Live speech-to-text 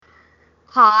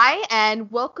Hi, and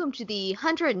welcome to the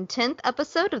 110th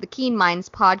episode of the Keen Minds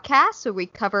podcast, where we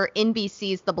cover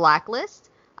NBC's The Blacklist.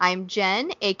 I'm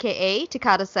Jen, aka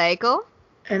Takata Saeko.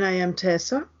 And I am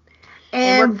Tessa.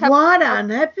 And what an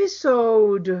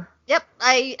episode! Yep,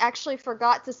 I actually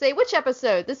forgot to say which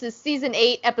episode. This is Season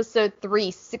 8, Episode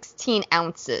 3, 16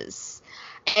 Ounces.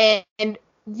 And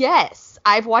yes,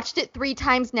 I've watched it 3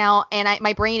 times now, and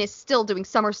my brain is still doing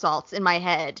somersaults in my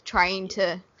head, trying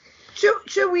to...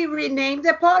 Should we rename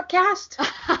the podcast?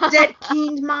 Dead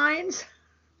Keen Minds?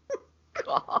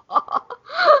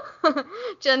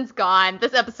 Jen's gone.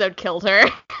 This episode killed her.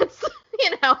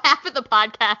 Half of the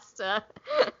podcast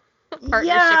partnership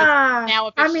is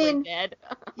now officially dead.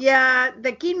 Yeah,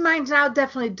 the Keen Minds now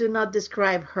definitely do not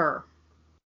describe her.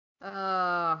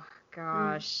 Oh,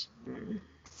 gosh.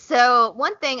 So,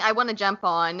 one thing I want to jump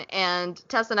on, and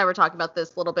Tess and I were talking about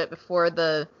this a little bit before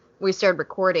we started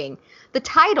recording. The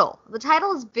title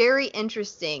is very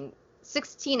interesting.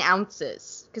 16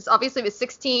 ounces. Because obviously it was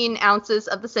 16 ounces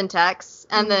of the syntax.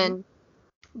 And then...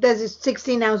 There's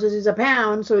 16 ounces is a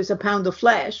pound, so it's a pound of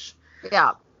flesh.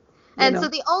 Yeah. And so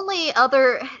the only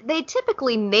other... They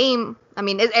typically name... I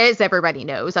mean, as everybody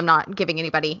knows, I'm not giving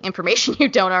anybody information you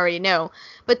don't already know.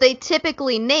 But they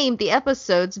typically name the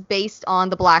episodes based on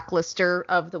the Blacklister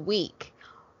of the week.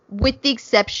 With the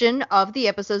exception of the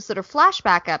episodes that are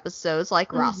flashback episodes, like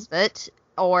Rosfit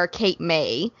or Kate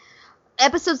May.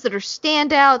 Episodes that are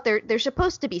standout, they're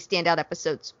supposed to be standout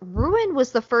episodes. Ruin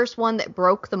was the first one that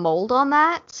broke the mold on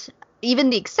that, even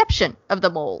the exception of the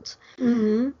mold.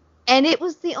 Mm-hmm. And it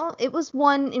was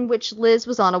one in which Liz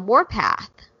was on a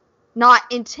warpath. Not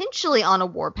intentionally on a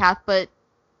warpath, but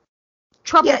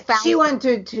trouble found she went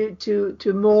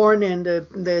to mourn, and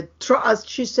as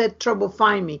she said, trouble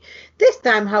find me. This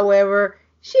time, however,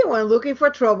 she went looking for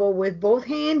trouble with both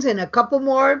hands and a couple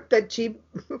more that she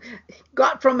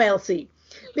got from Elsie.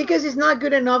 Because it's not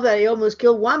good enough that I almost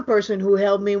killed one person who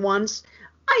helped me once.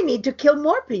 I need to kill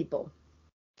more people.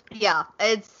 Yeah,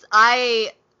 I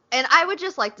would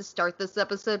just like to start this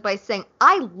episode by saying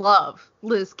I love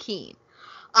Liz Keene.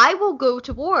 I will go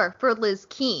to war for Liz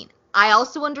Keene. I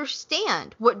also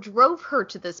understand what drove her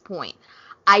to this point.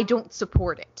 I don't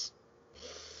support it.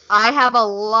 I have a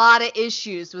lot of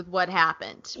issues with what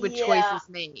happened, with choices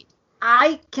made.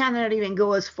 I cannot even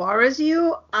go as far as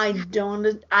you. I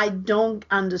don't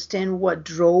understand what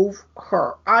drove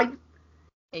her. I've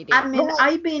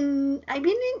been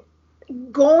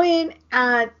going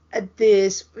at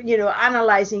this,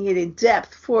 analyzing it in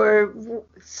depth for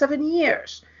 7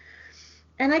 years.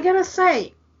 And I gotta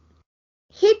say,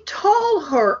 he told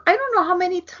her, I don't know how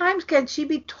many times can she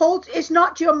be told, it's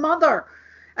not your mother.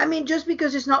 I mean, just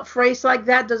because it's not phrased like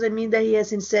that doesn't mean that he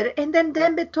hasn't said it. And then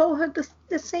Dembe told her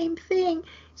the same thing.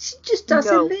 She just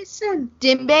doesn't listen.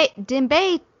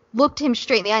 Dembe looked him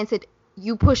straight in the eye and said,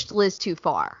 you pushed Liz too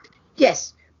far.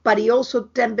 Yes, but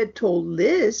Dembe told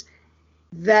Liz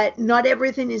that not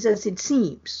everything is as it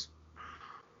seems.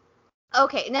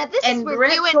 Okay, now this and is where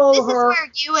Brett you and told this her, is where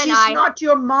you and she's I not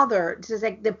your mother. It's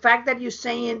like the fact that you're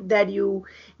saying that you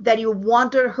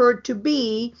wanted her to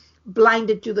be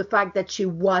blinded to the fact that she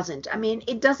wasn't. I mean,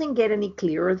 it doesn't get any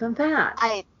clearer than that.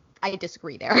 I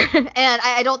disagree there. And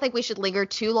I don't think we should linger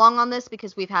too long on this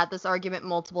because we've had this argument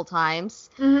multiple times.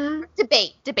 Mm-hmm.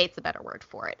 Debate's a better word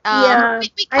for it. I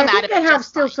think I have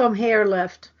still some hair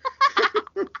left.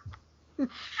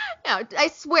 No, I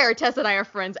swear Tess and I are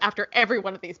friends after every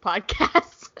one of these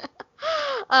podcasts.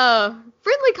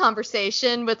 Friendly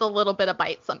conversation with a little bit of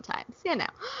bite sometimes, Yeah,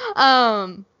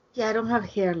 I don't have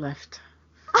hair left.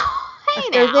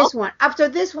 Hey, After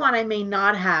this one, I may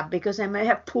not have, because I may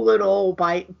have pulled it all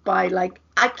by like,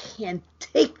 I can't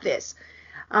take this.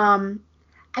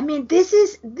 I mean,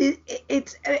 it's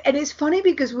funny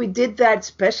because we did that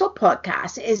special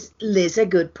podcast, Is Liz a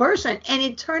Good Person? And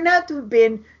it turned out to have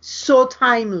been so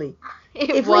timely.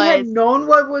 If we had known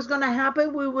what was going to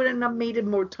happen, we would have made it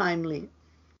more timely.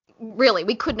 Really,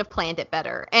 we couldn't have planned it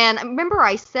better. And I remember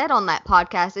I said on that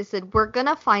podcast, I said, we're going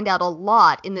to find out a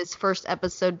lot in this first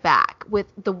episode back with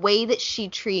the way that she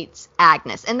treats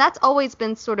Agnes. And that's always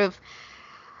been sort of,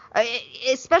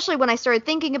 especially when I started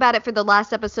thinking about it for the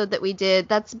last episode that we did,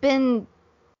 that's been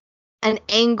an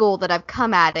angle that I've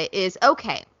come at it is,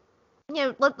 okay,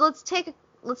 let's take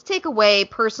away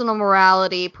personal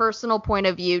morality, personal point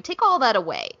of view, take all that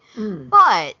away.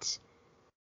 But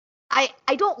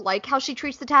I don't like how she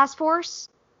treats the task force.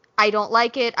 I don't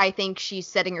like it. I think she's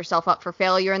setting herself up for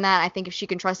failure in that. I think if she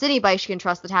can trust anybody, she can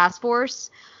trust the task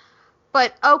force.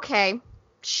 But okay,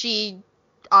 she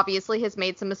obviously has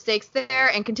made some mistakes there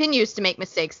and continues to make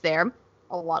mistakes there.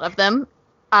 A lot of them.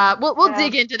 We'll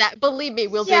dig into that. Believe me,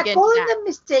 we'll dig into calling that. them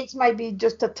mistakes might be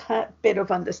just a bit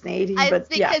of understating, It's but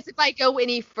because if I go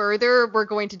any further, we're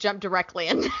going to jump directly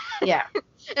in. Yeah.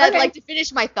 And I'd like to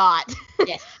finish my thought.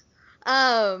 Yes.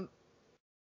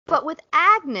 But with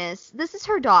Agnes, this is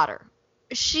her daughter.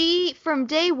 She, from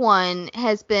day one,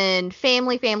 has been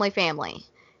family, family, family.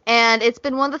 And it's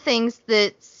been one of the things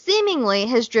that seemingly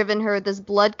has driven her this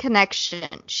blood connection.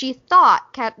 She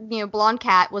thought Blonde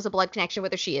Cat was a blood connection,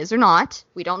 whether she is or not.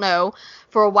 We don't know.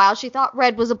 For a while, she thought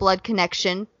Red was a blood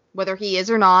connection. Whether he is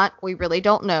or not, we really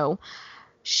don't know.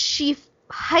 She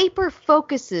hyper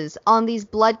focuses on these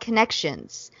blood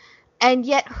connections. And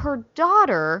yet her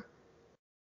daughter,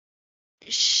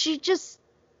 she just...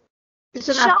 It's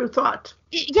an afterthought.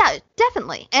 Yeah,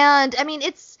 definitely. And, I mean,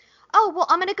 it's, oh, well,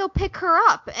 I'm going to go pick her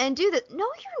up and do that. No,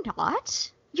 you're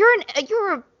not.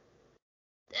 You're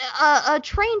a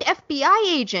trained FBI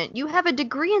agent. You have a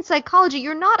degree in psychology.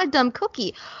 You're not a dumb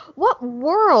cookie. What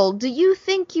world do you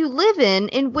think you live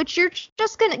in which you're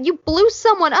just you blew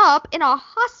someone up in a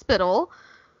hospital,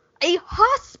 and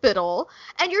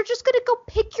you're just gonna go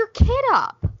pick your kid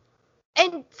up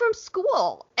and from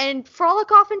school and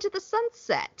frolic off into the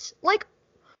sunset? Like,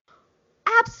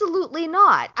 absolutely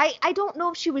not. I don't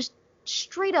know if she was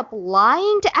straight up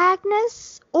lying to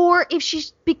Agnes or if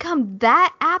she's become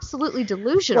that absolutely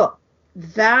delusional. Well,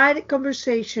 that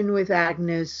conversation with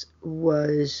Agnes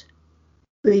was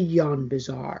beyond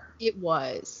bizarre. It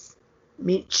was. I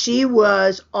mean, she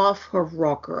was off her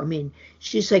rocker. I mean,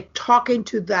 she's like talking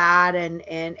to that,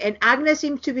 and Agnes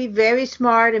seems to be very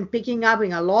smart and picking up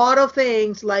in a lot of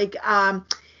things. Like,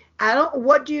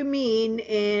 what do you mean?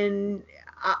 And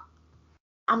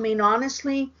I mean,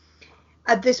 honestly,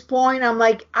 at this point, I'm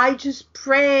like, I just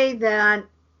pray that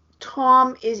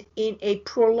Tom is in a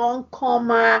prolonged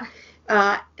coma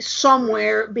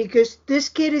somewhere, because this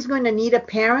kid is going to need a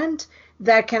parent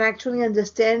that can actually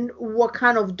understand what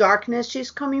kind of darkness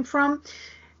she's coming from,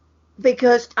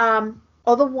 because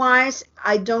otherwise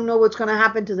I don't know what's going to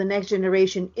happen to the next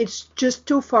generation. It's just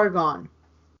too far gone.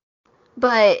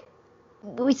 But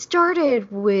we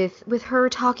started with her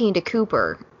talking to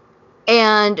Cooper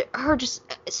and her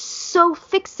just so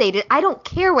fixated. I don't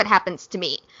care what happens to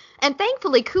me. And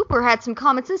thankfully Cooper had some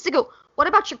common sense to go, what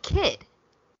about your kid?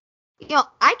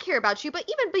 I care about you, but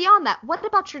even beyond that, what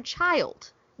about your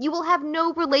child? You will have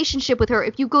no relationship with her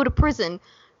if you go to prison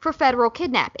for federal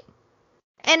kidnapping.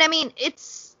 And I mean,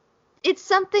 it's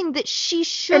something that she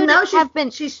should have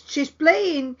been.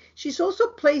 She's also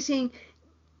placing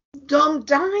dumb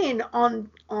dying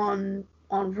on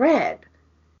Red,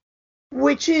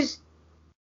 which is,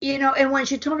 and when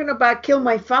she's talking about kill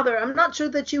my father, I'm not sure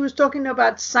that she was talking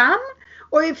about Sam,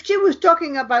 or if she was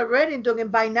talking about Red and talking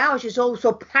by now, she's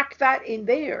also packed that in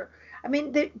there. I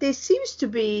mean, there seems to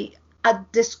be a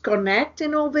disconnect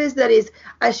in all this that is,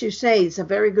 as you say, it's a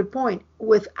very good point.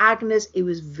 With Agnes, it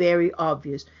was very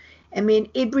obvious. I mean,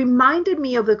 it reminded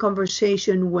me of the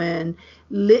conversation in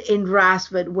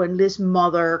Rasvet, when Liz's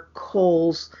mother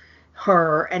calls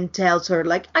her and tells her,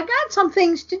 like, I got some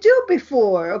things to do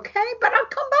before, okay? But I'll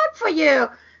come back for you.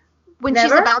 When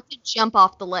she's about to jump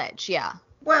off the ledge, yeah.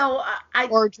 Well,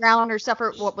 or drown herself,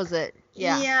 or what was it?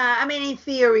 Yeah. Yeah, I mean, in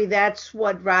theory, that's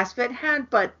what Rasvet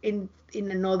had, but in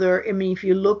another, I mean, if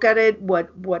you look at it,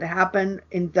 what happened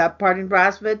in that part in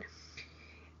Rasvet,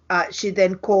 she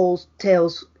then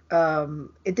tells,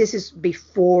 this is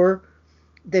before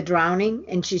the drowning,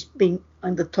 and she's been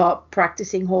on the top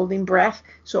practicing holding breath.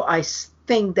 So I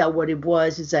think that what it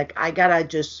was is like, I gotta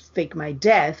just fake my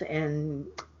death, and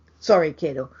sorry,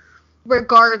 kiddo.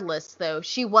 Regardless, though,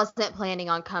 she wasn't planning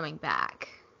on coming back.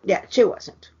 Yeah, she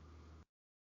wasn't.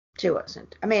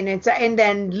 I mean, and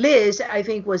then Liz, I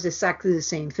think, was exactly the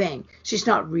same thing. She's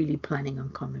not really planning on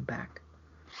coming back.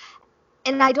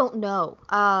 And I don't know.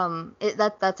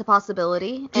 That's a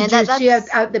possibility. Did you see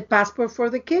the passport for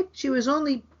the kid? She was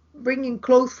only bringing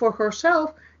clothes for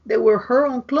herself. They were her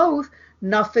own clothes.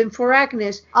 Nothing for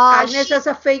Agnes. Agnes has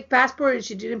a fake passport, and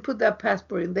she didn't put that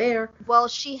passport in there. Well,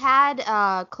 she had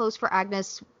clothes for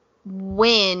Agnes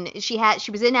when she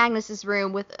was in Agnes's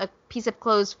room with a piece of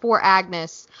clothes for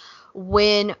Agnes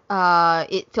when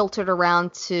it filtered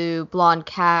around to Blonde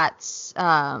Cat's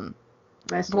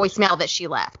voicemail that she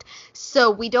left. So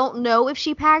we don't know if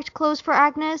she packed clothes for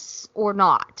Agnes or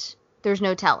not. There's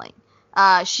no telling.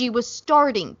 She was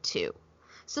starting to.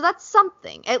 So that's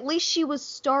something. At least she was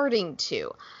starting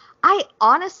to. I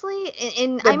honestly,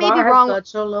 and I may be wrong. The bar has got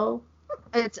so low.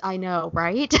 I know,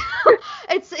 right?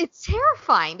 It's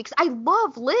terrifying because I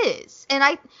love Liz, and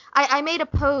I made a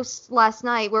post last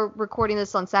night. We're recording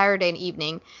this on Saturday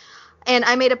evening, and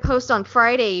I made a post on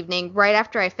Friday evening right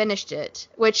after I finished it,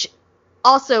 which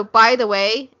Also, by the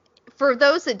way, for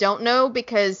those that don't know,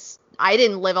 because I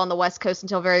didn't live on the West Coast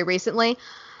until very recently,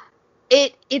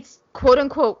 it's quote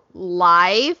unquote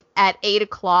live at 8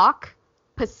 o'clock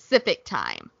Pacific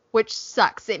time, which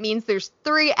sucks. It means there's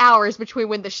 3 hours between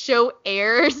when the show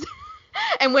airs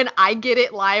and when I get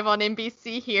it live on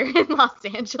NBC here in Los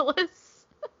Angeles.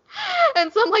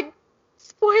 And so I'm like,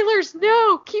 spoilers,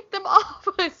 no, keep them off.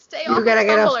 Stay off. You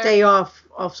gotta stay off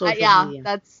social media.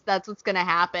 Yeah, that's what's gonna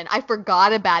happen. I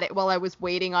forgot about it while I was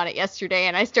waiting on it yesterday,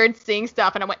 and I started seeing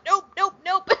stuff, and I went, nope,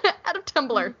 out of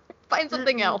Tumblr. Find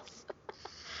something else.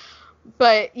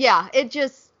 But yeah, it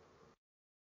just,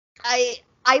 I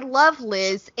love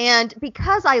Liz, and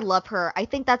because I love her, I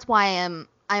think that's why I'm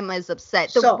as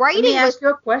upset. The writing let me ask you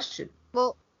a question.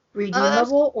 Well,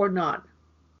 redeemable or not?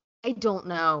 I don't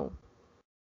know.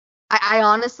 I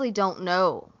honestly don't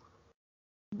know.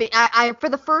 But I for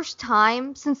the first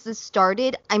time since this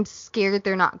started, I'm scared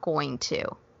they're not going to.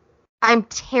 I'm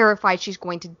terrified she's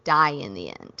going to die in the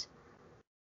end.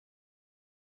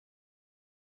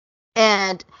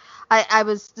 And I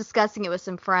was discussing it with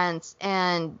some friends,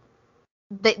 and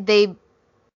they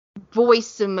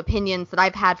voiced some opinions that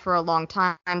I've had for a long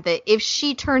time, that if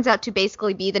she turns out to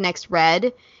basically be the next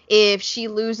Red, if she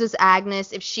loses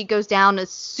Agnes, if she goes down a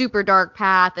super dark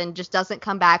path and just doesn't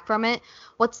come back from it,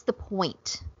 what's the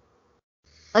point?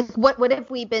 Like, what have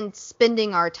we been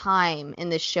spending our time in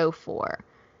this show for?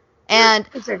 And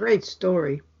it's a great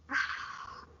story.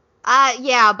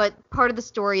 Yeah, but part of the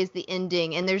story is the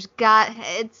ending, and it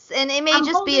may I'm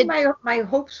just be my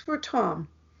hopes for Tom.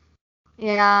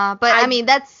 Yeah, but I mean,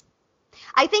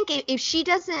 I think if she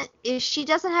doesn't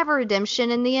have a redemption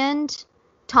in the end,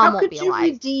 Tom won't be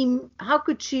alive. How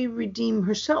could she redeem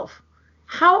herself?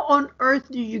 How on earth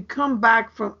do you come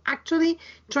back from actually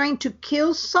trying to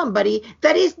kill somebody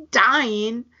that is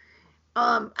dying?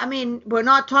 I mean, we're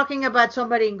not talking about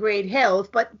somebody in great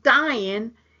health, but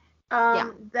dying.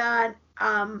 That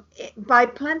by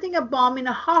planting a bomb in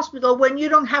a hospital when you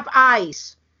don't have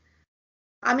eyes.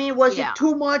 I mean, was it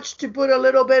too much to put a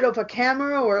little bit of a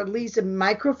camera or at least a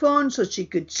microphone so she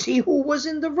could see who was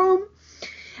in the room?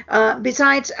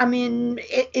 Besides, I mean,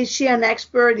 is she an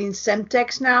expert in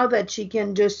Semtex now that she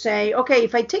can just say, okay,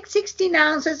 if I take 16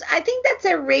 ounces, I think that's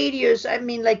a radius. I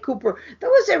mean, like Cooper, that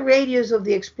was a radius of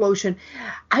the explosion.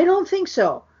 I don't think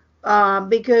so.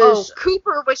 Because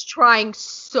Cooper was trying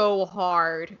so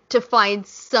hard to find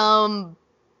some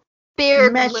bare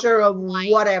measure of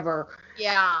whatever.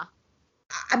 Yeah.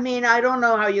 I mean, I don't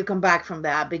know how you come back from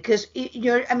that, because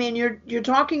you're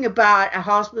talking about a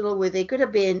hospital where they could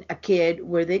have been a kid,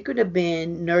 where they could have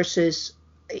been nurses,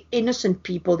 innocent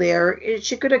people there.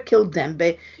 She could have killed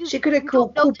Dembe. She could have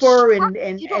killed Cooper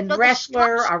and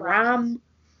Wrestler, Aram.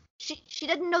 She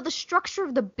didn't know the structure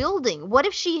of the building. What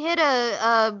if she hit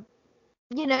something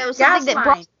gas that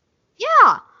line.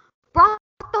 brought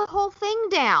the whole thing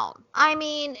down? I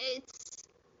mean,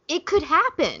 it could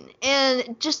happen,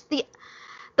 and just the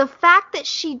fact that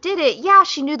she did it,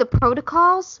 she knew the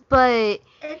protocols, but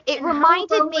it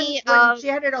reminded me when she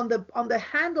had it on the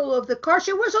handle of the car.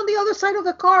 She was on the other side of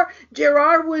the car.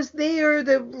 Gerard was there.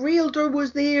 The realtor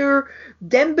was there.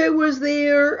 Dembe was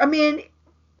there. I mean.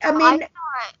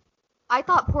 I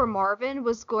thought poor Marvin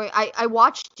was going. I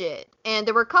watched it, and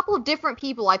there were a couple of different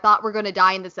people I thought were going to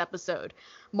die in this episode.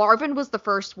 Marvin was the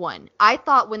first one. I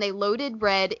thought when they loaded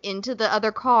Red into the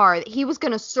other car, that he was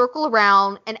going to circle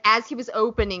around, and as he was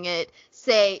opening it,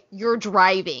 say, "You're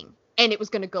driving," and it was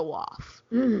going to go off.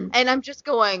 Mm-hmm. And I'm just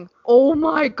going, oh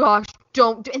my gosh,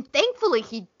 don't do. And thankfully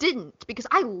he didn't, because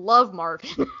I love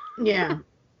Marvin. Yeah.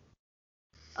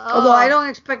 Although I don't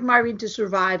expect Marvin to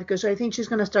survive, because I think she's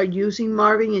going to start using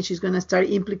Marvin, and she's going to start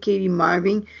implicating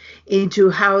Marvin into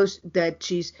how that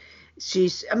she's.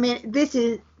 I mean, this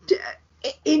is.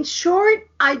 In short,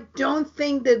 I don't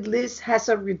think that Liz has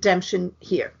a redemption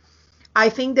here. I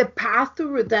think the path to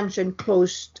redemption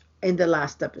closed in the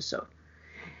last episode.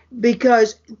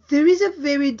 Because there is a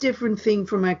very different thing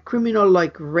from a criminal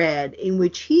like Red, in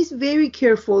which he's very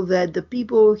careful that the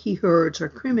people he hurts are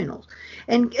criminals.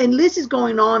 And Liz is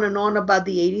going on and on about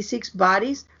the 86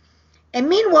 bodies. And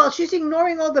meanwhile, she's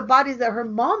ignoring all the bodies that her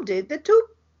mom did. The two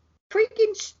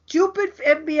freaking stupid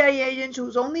FBI agents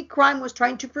whose only crime was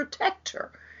trying to protect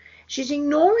her. She's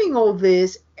ignoring all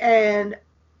this, and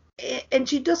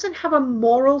she doesn't have a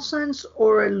moral sense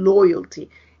or a loyalty.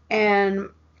 And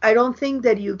I don't think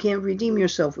that you can redeem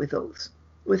yourself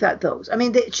without those. I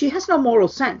mean, she has no moral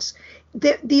sense.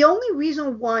 The only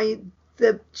reason why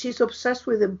she's obsessed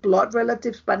with the blood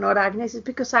relatives but not Agnes is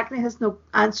because Agnes has no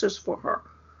answers for her.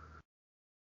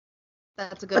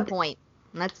 That's a good point.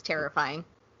 That's terrifying.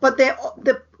 But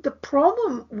the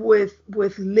problem with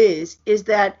Liz is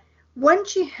that when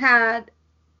she had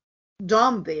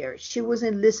Dom there, she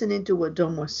wasn't listening to what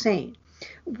Dom was saying.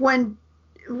 When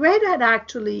Red had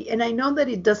actually, and I know that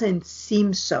it doesn't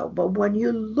seem so, but when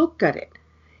you look at it,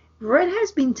 Red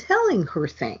has been telling her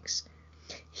things.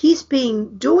 He's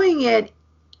been doing it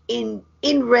in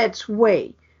Red's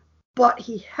way, but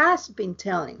he has been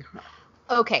telling her.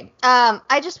 Okay,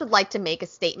 I just would like to make a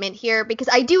statement here because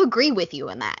I do agree with you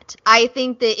in that. I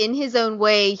think that in his own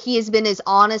way, he has been as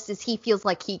honest as he feels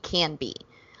like he can be.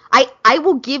 I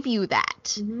will give you that.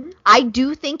 Mm-hmm. I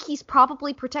do think he's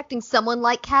probably protecting someone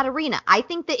like Katerina. I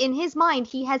think that in his mind,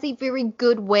 he has a very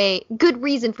good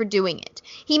reason for doing it.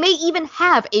 He may even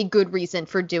have a good reason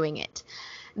for doing it.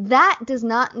 That does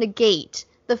not negate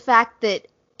the fact that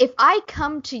if I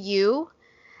come to you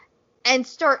and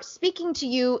start speaking to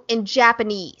you in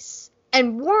Japanese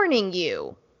and warning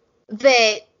you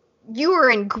that you are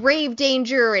in grave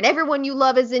danger and everyone you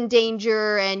love is in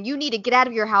danger and you need to get out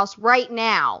of your house right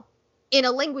now in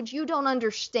a language you don't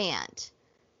understand,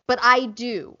 but I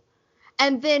do.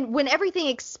 And then when everything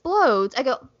explodes, I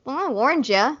go, well, I warned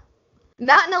you.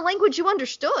 Not in a language you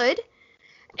understood.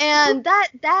 And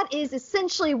that is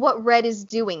essentially what Red is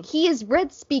doing. He is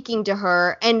Red speaking to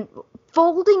her and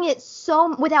folding it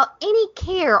so without any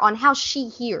care on how she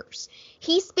hears.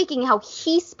 He's speaking how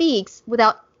he speaks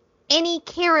without any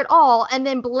care at all, and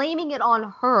then blaming it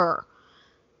on her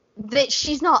that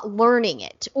she's not learning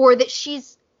it or that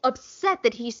she's upset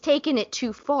that he's taken it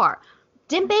too far.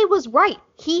 Dembe was right.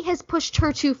 He has pushed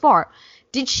her too far.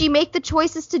 Did she make the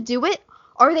choices to do it?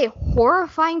 Are they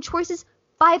horrifying choices?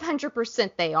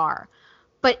 500% they are.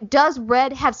 But does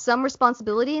Red have some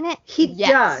responsibility in it?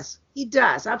 Yes. He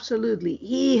does, absolutely.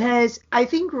 He has, I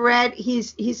think Red,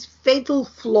 his fatal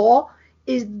flaw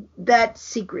is that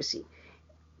secrecy.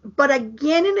 But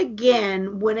again and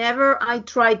again, whenever I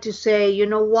try to say, you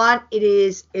know what, it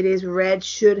is Red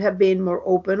should have been more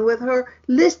open with her,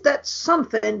 Liz, that's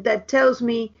something that tells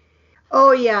me,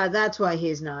 oh yeah, that's why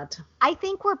he's not. I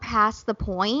think we're past the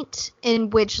point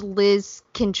in which Liz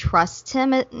can trust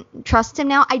him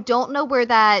now. I don't know where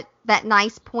that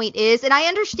nice point is, and I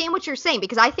understand what you're saying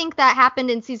because I think that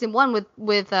happened in season 1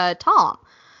 with Tom.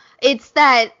 It's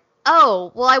that,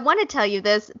 oh, well, I want to tell you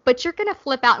this, but you're going to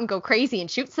flip out and go crazy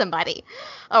and shoot somebody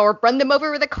or run them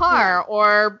over with a car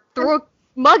or throw a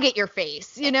mug at your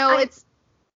face. You know, it's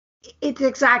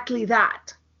exactly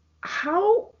that.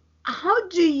 How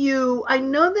do you, I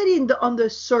know that on the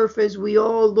surface we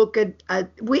all look at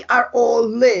we are all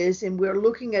Liz and we're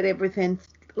looking at everything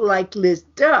like Liz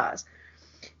does.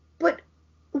 But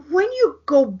when you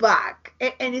go back,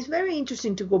 and it's very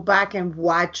interesting to go back and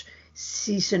watch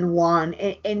season 1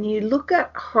 and you look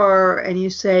at her and you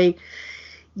say,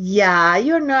 yeah,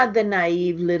 you're not the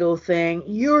naive little thing.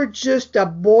 You're just a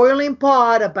boiling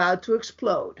pot about to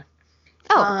explode.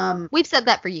 Oh, we've said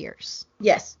that for years.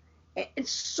 Yes.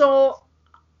 So,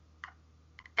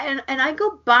 and I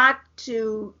go back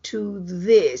to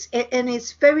this, and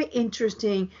it's very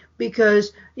interesting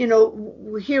because, you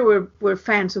know, here we're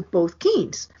fans of both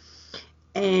Keens.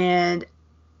 And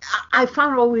I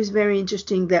found it always very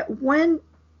interesting that when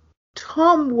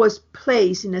Tom was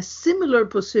placed in a similar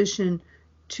position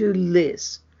to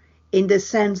Liz, in the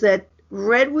sense that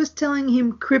Red was telling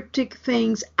him cryptic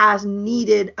things as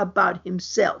needed about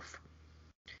himself,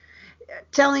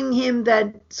 telling him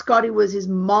that Scotty was his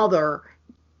mother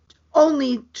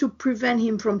only to prevent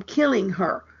him from killing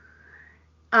her,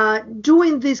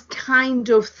 doing this kind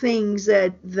of things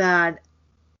that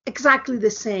exactly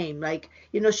the same, like,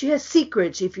 you know, she has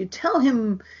secrets. If you tell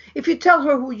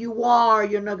her who you are,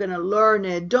 you're not going to learn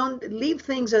it. Don't leave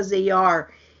things as they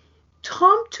are.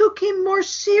 Tom took him more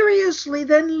seriously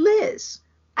than Liz.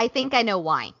 I think I know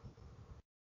why.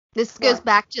 This goes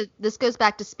back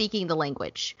to speaking the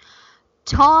language.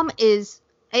 Tom is,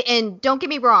 and don't get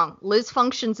me wrong, Liz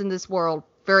functions in this world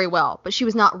very well, but she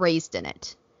was not raised in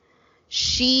it.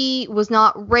 She was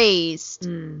not raised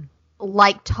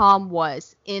like Tom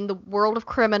was in the world of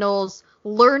criminals,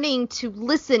 learning to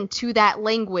listen to that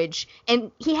language,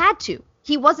 and he had to.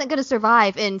 He wasn't going to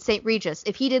survive in St. Regis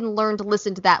if he didn't learn to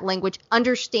listen to that language,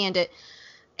 understand it.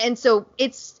 And so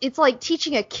it's like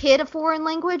teaching a kid a foreign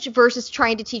language versus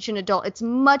trying to teach an adult. It's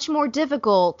much more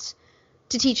difficult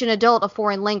to teach an adult a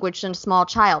foreign language than a small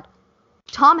child.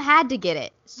 Tom had to get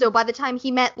it. So by the time he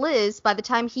met Liz, by the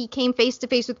time he came face to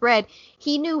face with Red,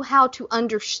 he knew how to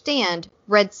understand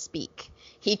Red speak.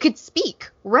 He could speak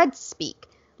Red speak.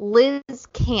 Liz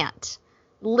can't.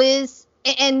 Liz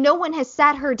And no one has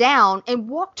sat her down and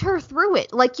walked her through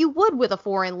it like you would with a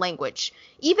foreign language.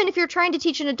 Even if you're trying to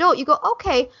teach an adult, you go,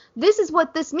 okay, this is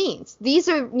what this means. These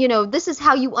are, this is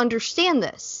how you understand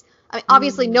this. I mean,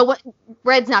 obviously, no one,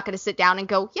 Red's not going to sit down and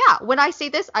go, yeah, when I say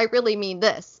this, I really mean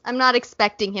this. I'm not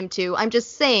expecting him to. I'm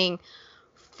just saying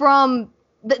from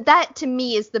that to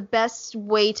me is the best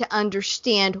way to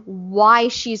understand why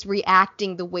she's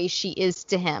reacting the way she is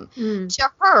to him. To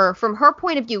her, from her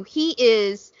point of view,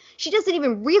 she doesn't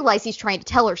even realize he's trying to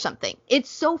tell her something. It's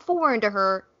so foreign to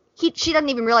her. She doesn't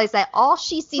even realize that. All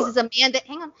she sees is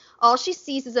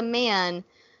a man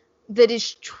that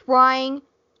is trying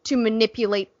to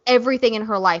manipulate everything in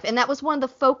her life. And that was one of the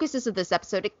focuses of this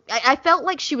episode. I felt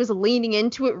like she was leaning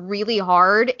into it really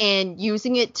hard and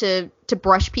using it to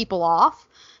brush people off.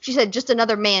 She said, just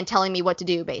another man telling me what to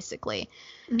do, basically.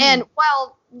 And,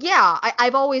 well, yeah,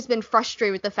 I've always been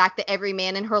frustrated with the fact that every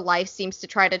man in her life seems to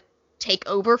try to take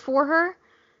over for her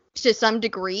to some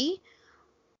degree.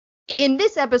 In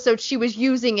this episode, she was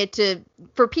using it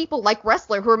for people like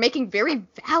Wrestler who are making very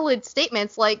valid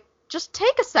statements like, just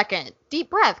take a second, deep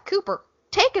breath, Cooper,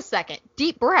 take a second,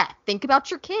 deep breath, think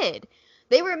about your kid.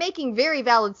 They were making very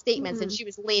valid statements and she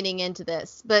was leaning into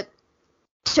this. But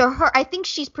to her, I think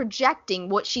she's projecting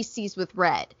what she sees with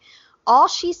Red. All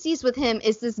she sees with him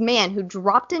is this man who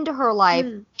dropped into her life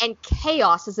and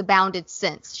chaos has abounded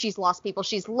since. She's lost people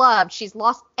she's loved. She's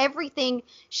lost everything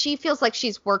she feels like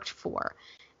she's worked for.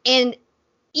 And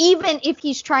even if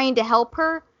he's trying to help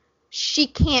her, she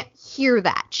can't hear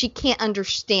that. She can't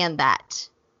understand that.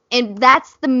 And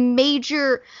that's the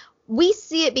major... We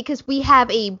see it because we have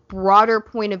a broader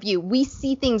point of view. We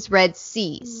see things Red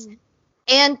sees.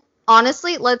 And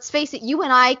honestly, let's face it, you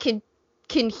and I can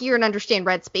hear and understand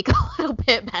Red speak a little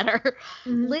bit better.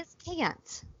 Liz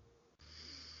can't.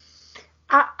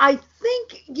 I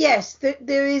think, yes,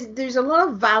 there's a lot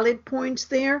of valid points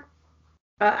there.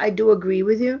 I do agree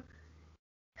with you.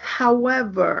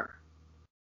 However,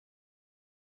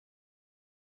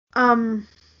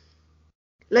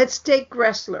 let's take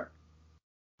Wrestler,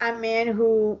 a man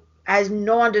who has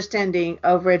no understanding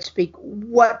of Red speak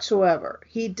whatsoever.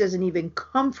 He doesn't even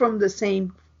come from the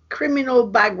same criminal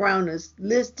background as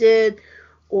Liz did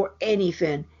or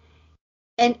anything.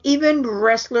 And even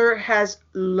Wrestler has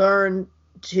learned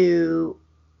to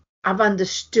have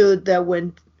understood that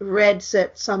when Red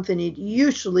said something, it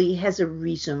usually has a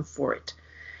reason for it.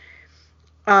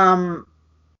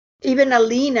 Even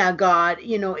Alina got,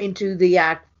 into the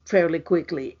act fairly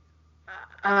quickly.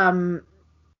 There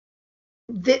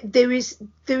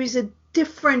is a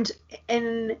difference,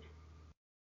 and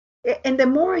the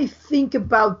more I think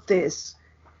about this,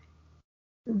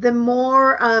 the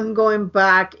more I'm going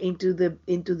back into the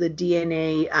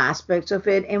DNA aspects of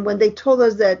it. And when they told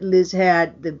us that Liz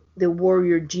had the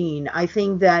warrior gene, I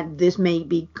think that this may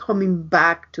be coming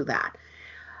back to that.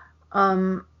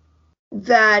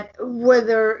 That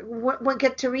whether when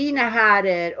Katerina had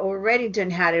it or Reddington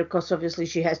had it, because obviously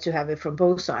she has to have it from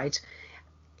both sides,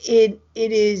 it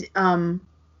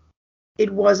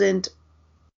wasn't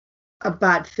a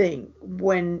bad thing.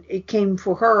 When it came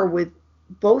for her with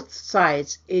both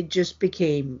sides, it just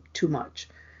became too much.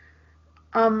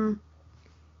 I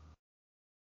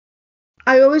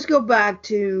always go back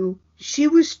to, she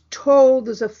was told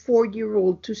as a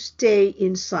 4-year-old to stay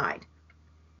inside,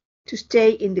 to stay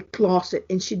in the closet,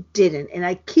 and she didn't. And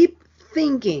I keep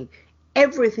thinking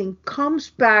everything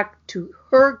comes back to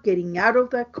her getting out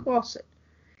of that closet.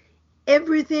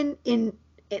 Everything in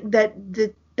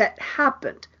that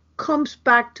happened comes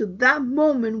back to that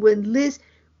moment when Liz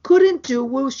couldn't do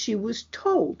what she was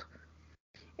told.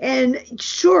 And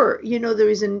sure, there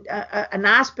is an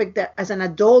aspect that as an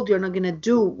adult you're not going to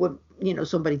do what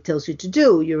somebody tells you to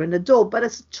do. You're an adult, but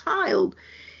as a child,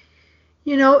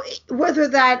 whether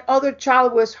that other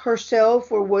child was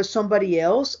herself or was somebody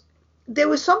else, there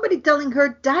was somebody telling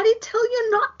her, "Daddy tell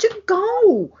you not to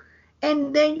go."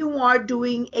 And then you are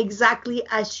doing exactly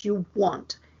as you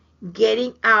want,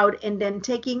 getting out and then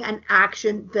taking an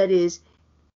action that is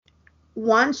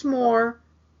once more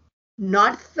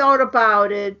not thought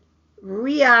about it,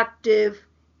 reactive,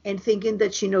 and thinking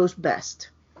that she knows best.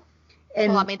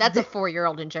 And well, I mean, that's a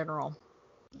 4-year-old in general.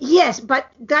 Yes, but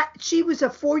that she was a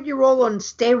 4-year-old on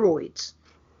steroids.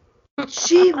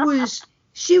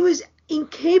 She was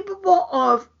incapable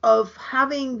of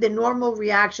having the normal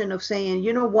reaction of saying,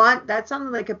 you know what, that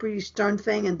sounded like a pretty stern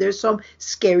thing, and there's some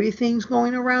scary things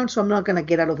going around, so I'm not going to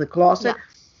get out of the closet.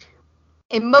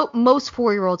 Yeah. And most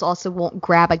 4-year-olds also won't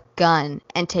grab a gun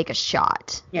and take a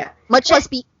shot. Yeah. Much less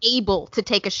be able to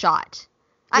take a shot.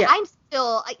 Yeah. I'm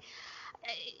still...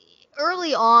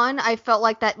 early on, I felt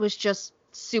like that was just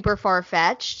super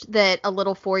far-fetched that a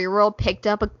little 4-year-old picked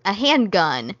up a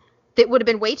handgun that would have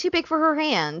been way too big for her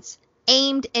hands,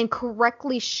 aimed and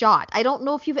correctly shot. I don't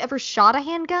know if you've ever shot a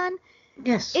handgun.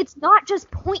 Yes. It's not just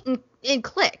point and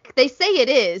click. They say it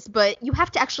is, but you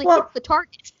have to actually hit the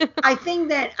target.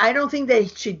 I don't think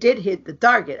that she did hit the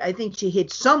target. I think she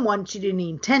hit someone she didn't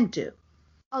intend to.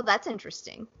 Oh, that's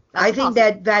interesting. I think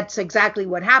that's exactly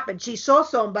what happened. She saw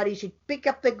somebody, she picked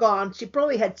up the gun. She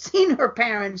probably had seen her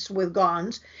parents with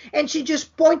guns, and she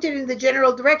just pointed in the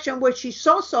general direction where she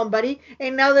saw somebody,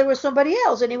 and now there was somebody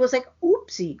else, and it was like,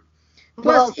 oopsie.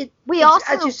 Plus,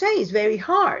 as you say, it's very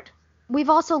hard. We've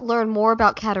also learned more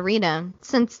about Katerina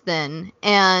since then,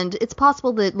 and it's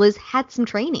possible that Liz had some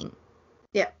training.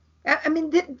 Yeah. I mean,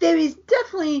 there is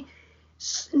definitely...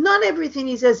 Not everything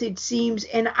is as it seems,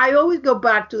 and I always go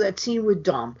back to that scene with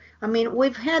Dom. I mean,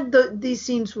 we've had these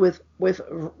scenes with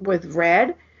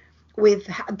Red, we've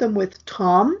had them with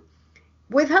Tom,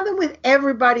 we've had them with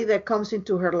everybody that comes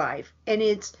into her life, and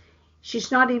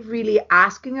she's not really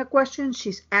asking a question.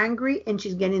 She's angry, and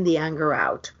she's getting the anger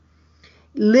out.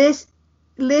 Liz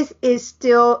is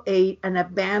still an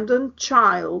abandoned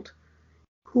child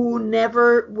who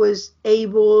never was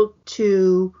able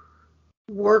to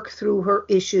work through her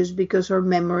issues because her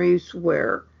memories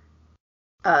were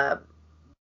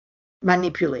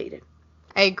manipulated.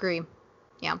 I agree.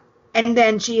 Yeah. And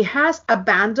then she has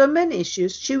abandonment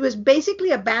issues. She was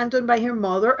basically abandoned by her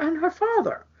mother and her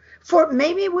father.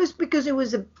 Maybe it was because it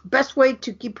was the best way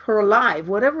to keep her alive.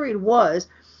 Whatever it was,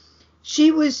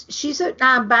 she's an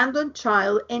abandoned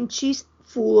child, and she's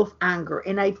full of anger.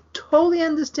 And I totally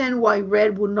understand why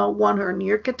Red would not want her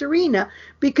near Katerina,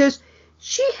 because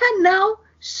she had now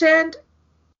sent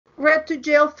Red to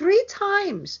jail 3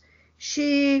 times.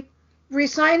 She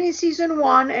resigned in season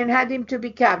 1 and had him to be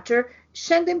captured,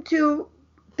 sent him to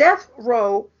death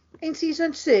row in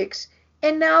season 6,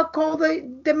 and now called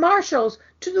the marshals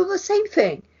to do the same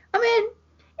thing. I mean,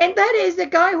 and that is the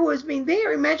guy who has been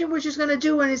there. Imagine what she's going to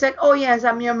do when he's like, oh, yes,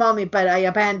 I'm your mommy, but I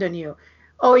abandoned you.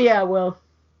 Oh, yeah, well,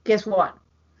 guess what?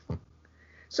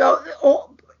 So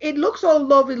it looks all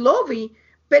lovey-lovey,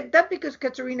 but that's because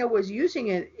Katerina was using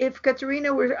it. If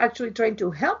Katerina were actually trying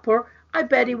to help her, I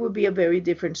bet it would be a very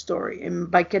different story.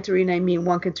 And by Katerina, I mean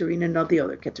one Katerina, not the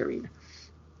other Katerina.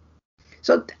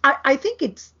 So I think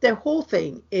it's the whole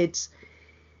thing.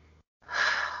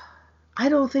 I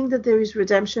don't think that there is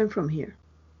redemption from here.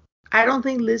 I don't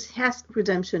think Liz has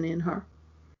redemption in her.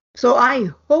 So I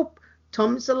hope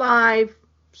Tom's alive,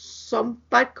 some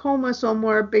bad coma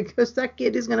somewhere, because that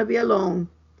kid is going to be alone.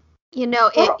 You know,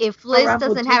 if Liz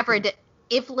doesn't have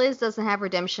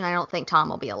redemption, I don't think Tom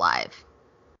will be alive.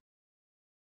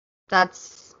 I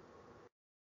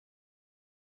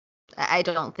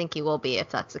don't think he will be if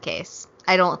that's the case.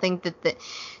 I don't think that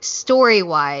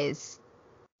story-wise,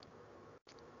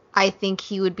 I think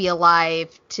he would be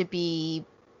alive to be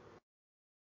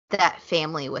that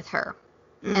family with her.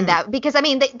 Mm-hmm. And that, because I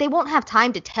mean, they won't have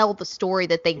time to tell the story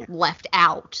that they left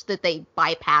out, that they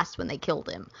bypassed when they killed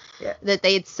him, that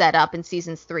they had set up in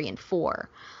seasons 3 and 4.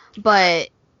 But,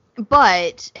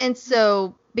 and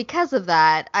so because of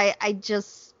that, I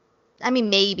mean,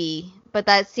 maybe, but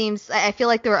that seems, I feel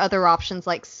like there are other options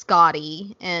like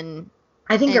Scotty and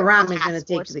I think Aram is going to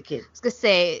take the kid. I was going to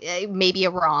say, maybe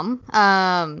Aram.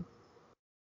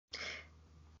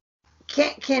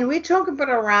 Can we talk about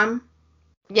Aram?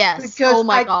 Yes. Because oh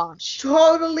my gosh.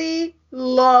 Totally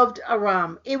loved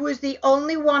Aram. It was the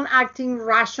only one acting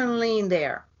rationally in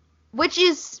there. Which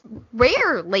is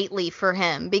rare lately for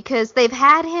him, because they've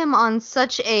had him on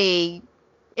such a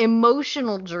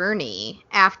emotional journey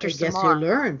after Samar. I guess you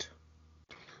learned.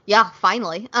 Yeah,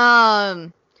 finally.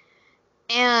 And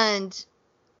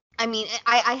I mean,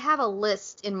 I have a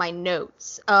list in my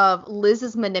notes of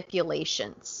Liz's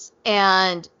manipulations,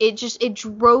 and it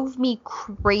drove me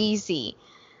crazy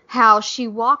how she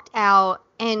walked out,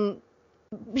 and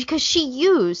because she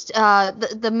used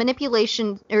the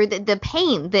manipulation or the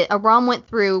pain that Aram went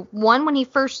through, one, when he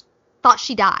first thought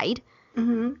she died,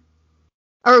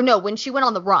 or no, when she went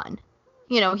on the run.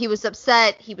 You know, he was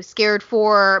upset, he was scared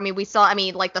for her. I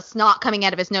mean, like the snot coming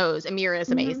out of his nose. Amira is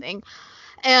amazing.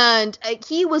 And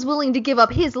he was willing to give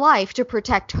up his life to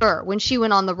protect her when she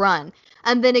went on the run.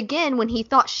 And then again, when he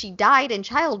thought she died in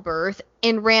childbirth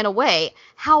and ran away,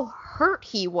 how hurt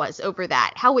he was over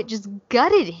that, how it just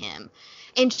gutted him.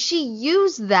 And she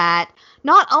used that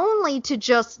not only to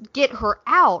just get her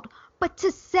out, but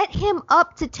to set him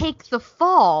up to take the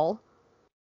fall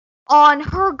on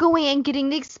her going and getting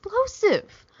the explosive.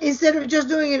 Instead of just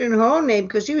doing it in her own name,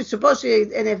 because she was supposed to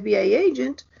be an FBI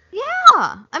agent.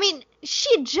 Yeah. I mean,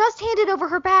 she had just handed over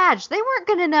her badge. They weren't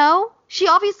going to know. She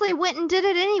obviously went and did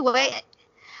it anyway.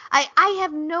 I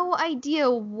have no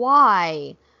idea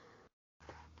why.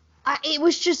 It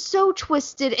was just so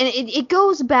twisted, and it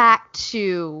goes back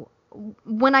to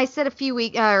when I said a few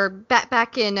weeks, or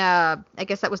back in, I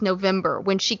guess that was November,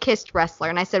 when she kissed Wrestler,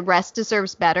 and I said Rest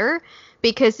deserves better,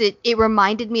 because it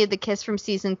reminded me of the kiss from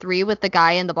season 3 with the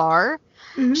guy in the bar.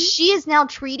 Mm-hmm. She is now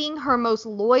treating her most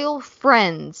loyal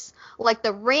friends like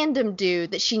the random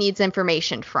dude that she needs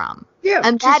information from. Yeah,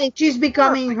 And she's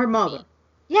becoming her mother.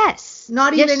 Yes.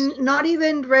 Not Yes,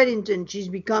 even Reddington. She's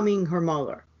becoming her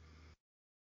mother.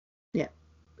 Yeah.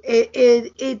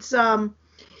 It's Aram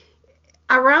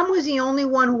was the only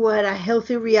one who had a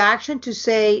healthy reaction to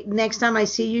say, next time I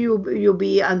see you, you'll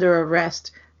be under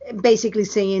arrest. Basically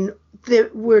saying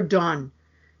that we're done.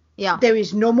 Yeah. There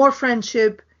is no more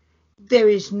friendship. There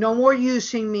is no more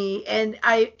using me. And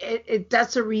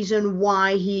that's the reason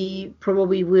why he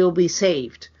probably will be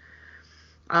saved.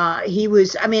 I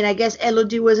guess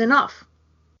Elodie was enough.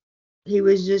 He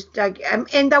was just like,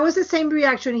 and that was the same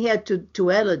reaction he had to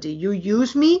Elodie. You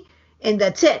use me, and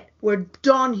that's it. We're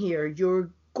done here. You're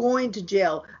going to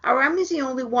jail. Aram is the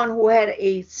only one who had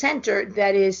a center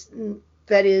that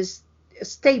is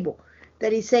stable.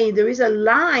 That is saying there is a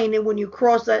line, and when you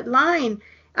cross that line,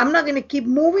 I'm not going to keep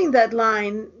moving that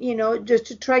line, just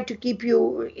to try to keep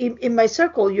you in my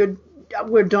circle.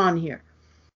 We're done here.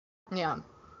 Yeah.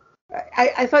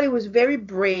 I thought it was very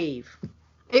brave.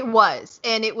 It was,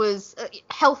 and it was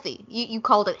healthy. You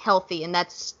called it healthy, and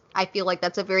I feel like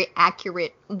that's a very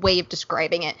accurate way of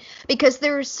describing it, because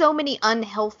there are so many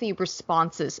unhealthy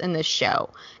responses in this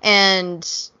show. And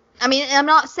I mean, I'm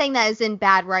not saying that as in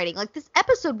bad writing. Like, this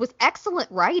episode was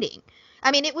excellent writing.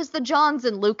 I mean, it was the Johns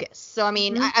and Lucas, so I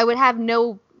mean, I would have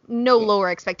no lower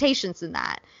expectations than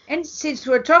that. And since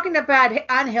we're talking about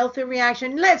unhealthy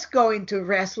reaction, let's go into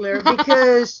Wrestler,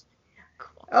 because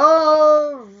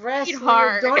oh,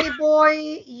 Wrestler, Donny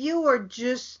Boy, you were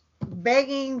just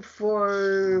begging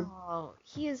for. Oh,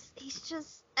 he's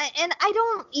just, and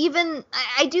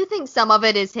I do think some of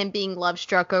it is him being love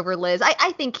struck over Liz.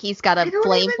 I think he's got a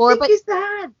flame for it,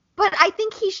 but I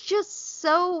think he's just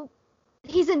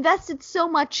he's invested so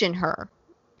much in her.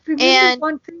 Remember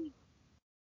one thing.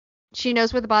 She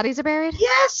knows where the bodies are buried?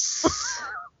 Yes!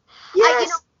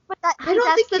 Yes! But I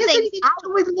don't think it has anything to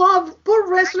do with love. Poor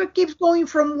Wrestler keeps going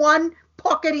from one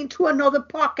pocket into another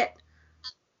pocket.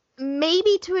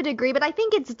 Maybe to a degree, but I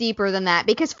think it's deeper than that.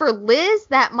 Because for Liz,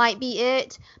 that might be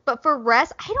it. But for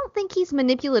Rest, I don't think he's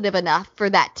manipulative enough for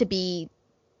that to be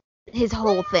his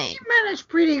whole thing. He managed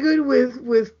pretty good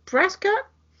with Prescott.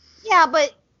 Yeah,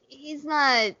 but he's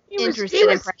not interested in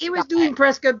Prescott. He was doing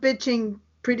Prescott bitching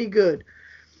pretty good.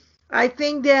 I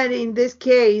think that in this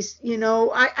case,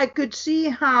 I could see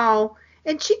how,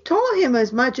 and she told him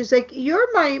as much as like,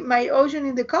 you're my ocean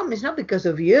in the calm. It's not because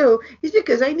of you. It's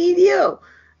because I need you.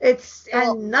 It's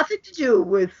nothing to do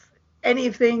with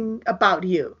anything about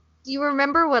you. Do you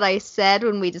remember what I said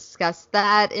when we discussed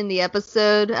that in the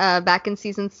episode back in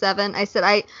season 7? I said,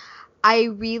 I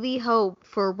really hope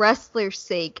for Wrestler's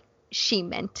sake she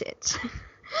meant it.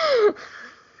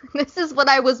 This is what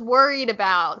I was worried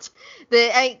about.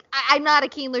 I'm not a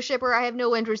Keendler shipper. I have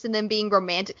no interest in them being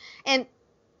romantic. And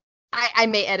I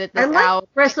may edit this out.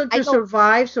 Wrestler to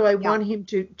survive, so I want him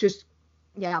to just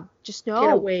no. Get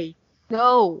away.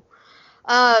 No.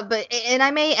 And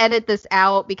I may edit this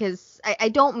out because I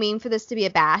don't mean for this to be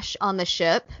a bash on the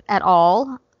ship at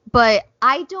all. But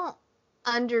I don't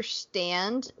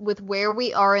understand with where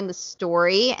we are in the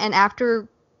story, and after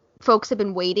folks have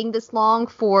been waiting this long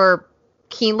for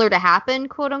Keendler to happen,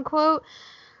 quote unquote,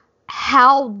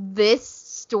 how this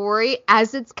story,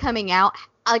 as it's coming out,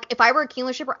 like, if I were a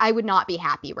Keendler shipper, I would not be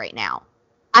happy right now.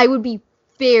 I would be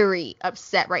very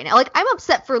upset right now. Like, I'm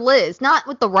upset for Liz, not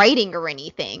with the writing or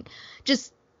anything.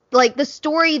 Just, like, the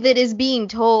story that is being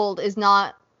told is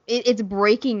not, it's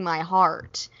breaking my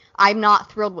heart. I'm not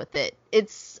thrilled with it.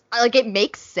 It's, like, it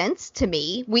makes sense to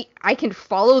me. I can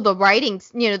follow the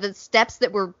writings, the steps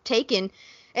that were taken.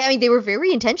 I mean, they were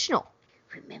very intentional.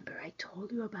 Remember I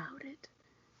told you about it?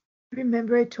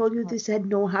 Remember I told you this had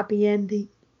no happy ending?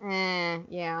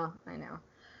 Yeah, I know.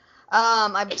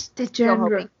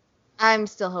 I'm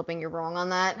still hoping you're wrong on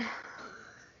that.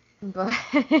 But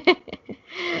it's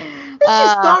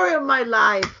the story of my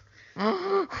life.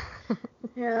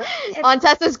 Yeah. On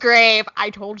Tessa's grave, I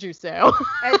told you so.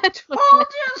 I told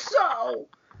you so.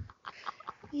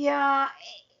 Yeah.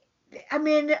 I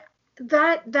mean,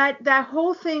 that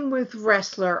whole thing with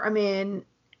Wrestler, I mean,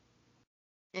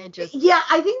 I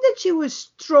think that she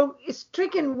was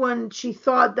stricken when she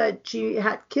thought that she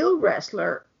had killed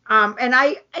Wrestler.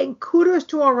 And kudos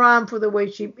to Aram for the way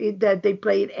that they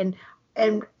played, and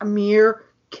Amir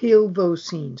killed those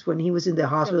scenes when he was in the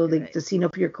hospital, the scene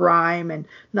of your crime and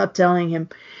not telling him.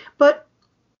 But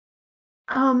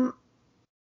and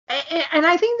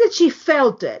I think that she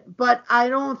felt it, but I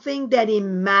don't think that it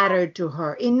mattered to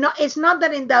her. It's not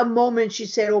that in that moment she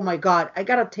said, "Oh my God, I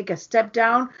gotta take a step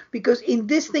down because in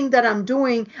this thing that I'm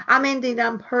doing, I'm ending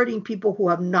up hurting people who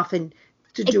have nothing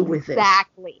to do with this."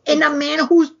 Exactly. And a man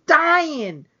who's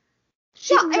dying.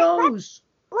 She knows.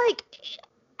 Like,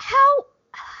 how...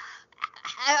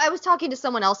 I was talking to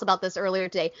someone else about this earlier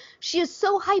today. She is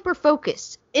so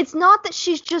hyper-focused. It's not that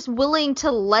she's just willing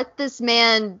to let this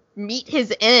man meet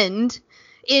his end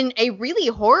in a really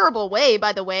horrible way,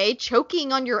 by the way.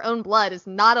 Choking on your own blood is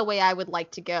not a way I would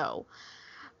like to go.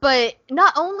 But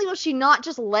not only will she not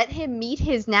just let him meet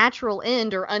his natural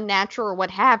end or unnatural or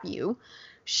what have you,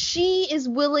 she is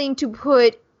willing to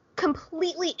put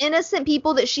completely innocent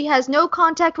people that she has no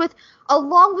contact with,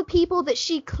 along with people that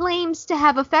she claims to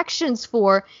have affections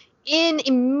for, in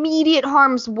immediate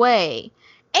harm's way.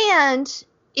 And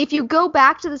if you go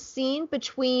back to the scene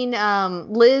between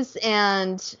Liz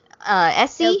and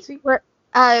Essie, where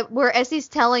Essie's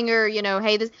telling her,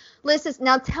 hey, Liz says,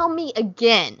 now tell me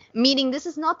again. Meaning this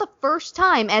is not the first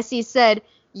time Essie said,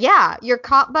 yeah, your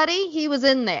cop buddy, he was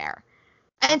in there.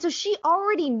 And so she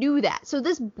already knew that. So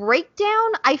this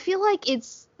breakdown, I feel like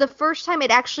it's the first time it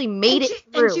actually made it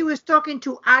through. And she was talking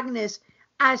to Agnes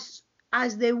as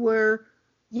they were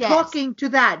talking to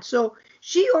that. So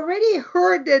she already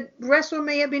heard that Ressler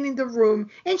may have been in the room.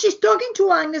 And she's talking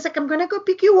to Agnes like, I'm going to go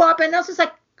pick you up. And Elsa's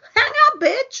like, hang up,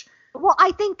 bitch. Well,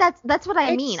 I think that's what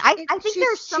I mean. I think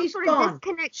there's some sort of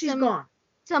disconnect. She's gone.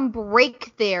 Some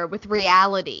break there with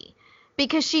reality.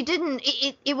 Because she didn't,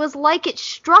 it was like it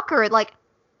struck her like,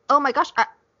 oh my gosh,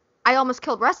 I almost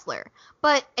killed Ressler.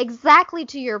 But exactly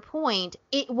to your point,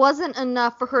 it wasn't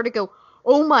enough for her to go,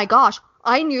 oh my gosh,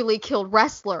 I nearly killed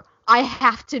Ressler. I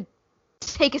have to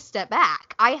take a step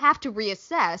back. I have to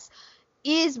reassess.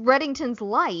 Is Reddington's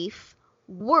life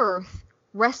worth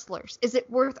Ressler's? Is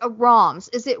it worth Aram's?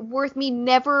 Is it worth me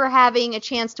never having a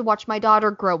chance to watch my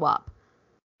daughter grow up?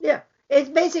 Yeah. It's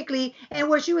basically, and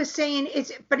what she was saying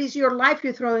is, but it's your life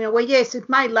you're throwing away. Yes, it's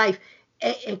my life.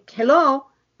 Hello?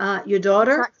 Your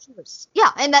daughter? Yeah,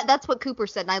 and that's what Cooper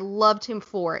said, and I loved him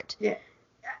for it. Yeah.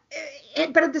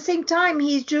 But at the same time,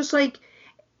 he's just like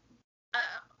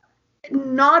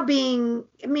not being,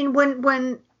 I mean,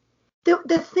 when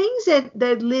the things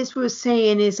that Liz was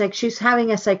saying is like she's having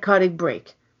a psychotic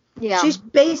break. Yeah. She's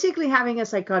basically having a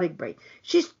psychotic break.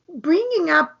 She's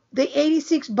bringing up the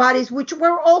 86 bodies, which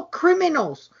were all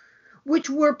criminals, which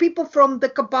were people from the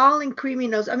cabal and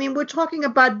criminals. I mean, we're talking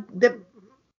about the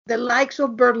likes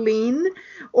of Berlin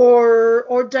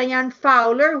or Diane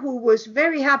Fowler, who was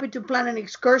very happy to plan an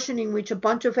excursion in which a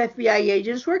bunch of FBI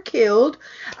agents were killed,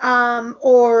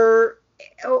 or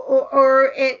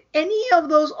any of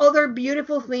those other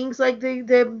beautiful things, like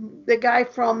the guy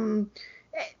from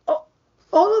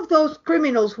all of those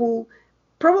criminals who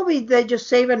probably they just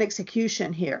save an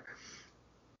execution here.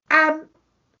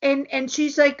 And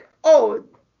she's like, oh,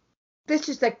 this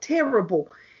is like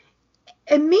terrible.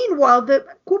 And meanwhile,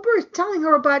 Cooper is telling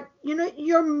her about,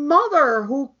 your mother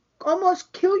who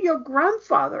almost killed your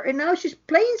grandfather. And now she's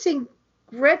placing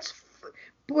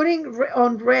putting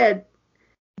on Red,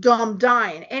 Dom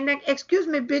dying. And like, excuse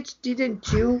me, bitch,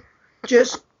 didn't you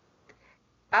just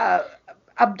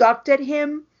abducted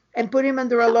him and put him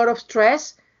under a lot of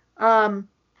stress? Well,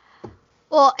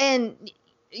 and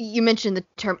you mentioned the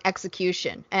term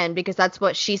execution, and because that's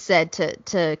what she said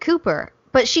to Cooper.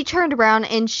 But she turned around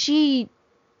and she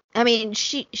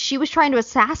was trying to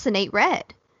assassinate Red.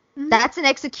 Mm-hmm. That's an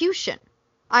execution.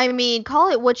 I mean, call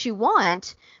it what you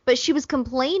want, but she was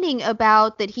complaining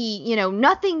about that he,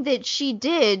 nothing that she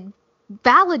did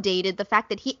validated the fact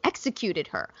that he executed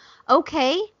her.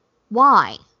 Okay,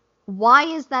 why? Why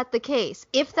is that the case?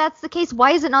 If that's the case,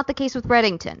 why is it not the case with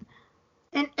Reddington?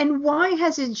 And why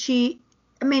hasn't she?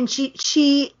 I mean, she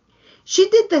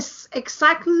did this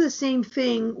exactly the same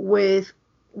thing with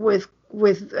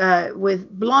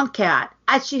Blonde Cat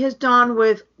as she has done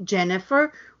with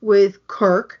Jennifer, with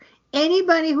Kirk.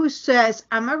 Anybody who says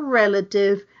I'm a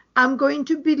relative, I'm going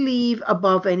to believe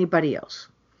above anybody else.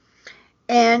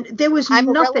 And there was I'm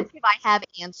nothing. A relative, I have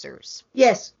answers.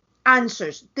 Yes,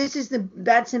 answers.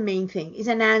 That's the main thing. Is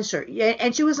an answer. Yeah,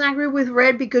 and she was angry with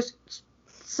Red because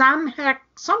Sam had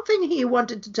something he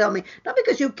wanted to tell me. Not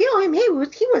because you kill him. He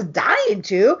was dying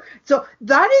too. So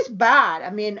that is bad. I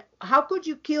mean, how could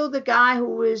you kill the guy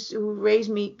who raised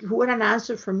me, who had an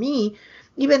answer for me,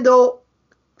 even though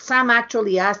Sam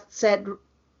actually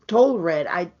told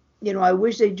Red, I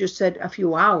wish they just said a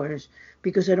few hours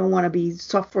because I don't want to be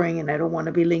suffering and I don't want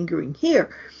to be lingering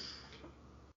here.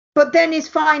 But then it's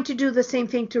fine to do the same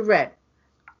thing to Red.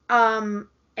 And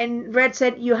Red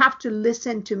said, you have to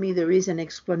listen to me. There is an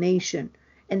explanation.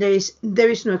 And there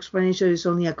is no explanation. There is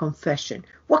only a confession.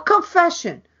 What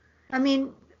confession? I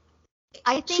mean,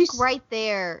 I think right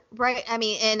there, right? I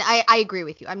mean, and I agree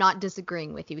with you. I'm not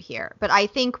disagreeing with you here. But I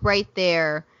think right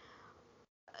there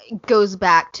goes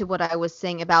back to what I was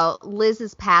saying about Liz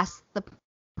is past the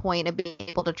point of being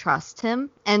able to trust him.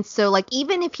 And so, like,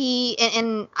 even if he,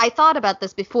 and I thought about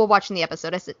this before watching the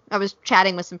episode. I was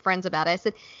chatting with some friends about it. I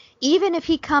said, even if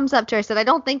he comes up to her, I said, I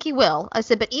don't think he will. I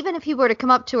said, but even if he were to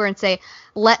come up to her and say,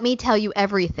 let me tell you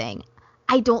everything,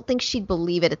 I don't think she'd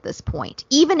believe it at this point.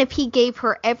 Even if he gave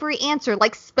her every answer,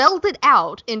 like spelled it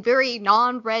out in very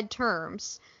non-Red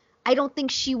terms, I don't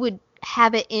think she would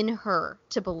have it in her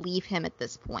to believe him at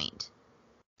this point.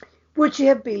 Would she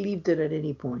have believed it at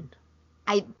any point?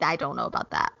 I don't know about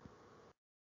that.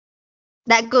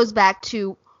 That goes back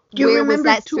to do where you remember was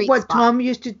that sweet what spot? Tom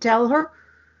used to tell her?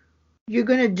 You're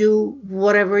going to do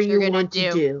whatever you want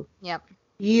to do. Yep.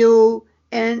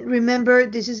 And remember,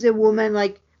 this is a woman,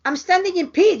 like, I'm standing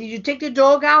in pee. Did you take the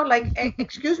dog out? Like,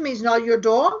 excuse me, it's not your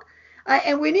dog?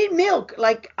 And we need milk.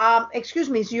 Like, excuse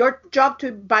me, it's your job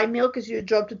to buy milk. It's your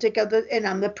job to take out and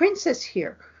I'm the princess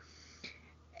here.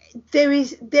 There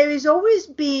is always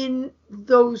been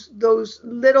those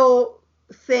little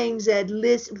things that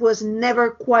Liz was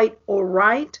never quite all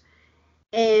right.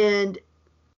 And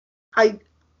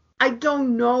I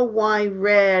don't know why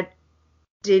Red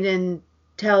didn't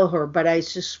tell her, but I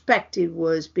suspect it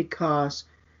was because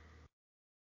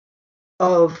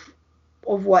of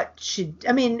what she,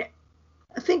 I mean,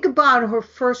 think about her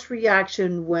first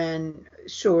reaction when,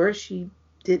 sure, she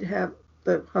did have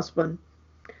the husband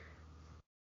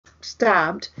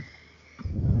stabbed.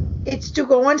 It's to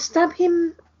go and stab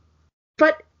him,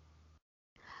 but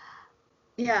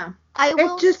yeah. I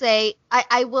will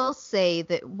say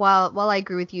that while I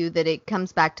agree with you that it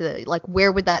comes back to, like,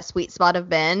 where would that sweet spot have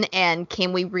been, and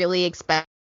can we really expect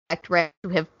Red to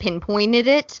have pinpointed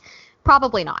it?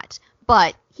 Probably not.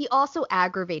 But he also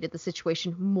aggravated the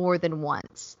situation more than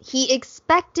once. He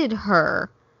expected her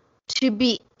to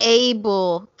be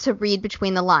able to read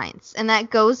between the lines, and that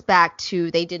goes back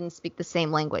to they didn't speak the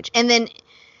same language. And then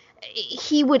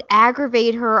he would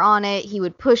aggravate her on it, he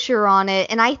would push her on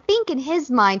it, and I think in his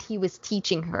mind he was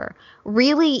teaching her.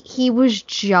 Really, he was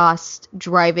just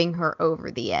driving her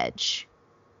over the edge.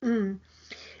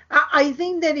 I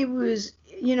think that it was,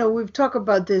 we've talked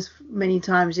about this many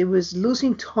times, it was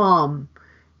losing Tom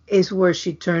is where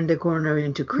she turned the corner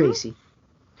into crazy.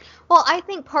 Well, I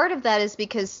think part of that is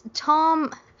because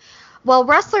Tom, while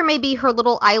Wrestler may be her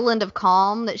little island of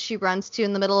calm that she runs to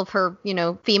in the middle of her,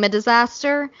 FEMA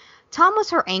disaster, Tom was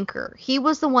her anchor. He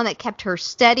was the one that kept her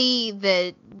steady.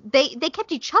 That they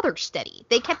kept each other steady.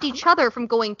 They kept each other from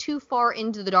going too far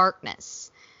into the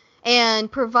darkness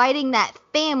and providing that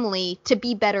family to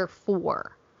be better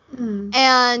for.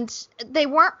 And they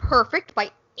weren't perfect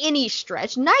by any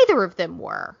stretch. Neither of them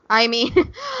were. I mean,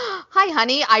 hi,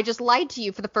 honey, I just lied to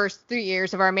you for the first 3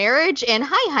 years of our marriage. And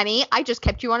hi, honey, I just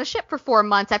kept you on a ship for 4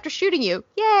 months after shooting you.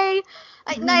 Yay.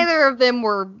 Neither of them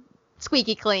were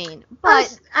squeaky clean.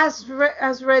 But as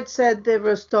Red said, the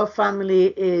Rostov family,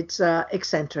 it's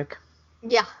eccentric.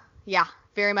 Yeah,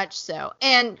 very much so.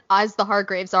 And as the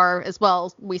Hargraves are as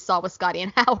well, we saw with Scotty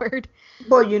and Howard.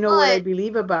 Well, you know what I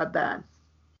believe about that?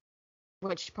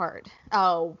 Which part?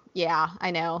 Oh, yeah, I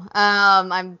know.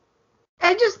 I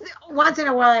just, once in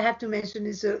a while, I have to mention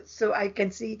it so I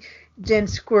can see Jen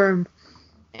squirm.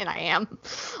 And I am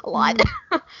a lot.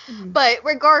 But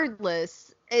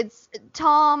regardless, it's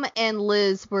Tom and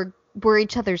Liz were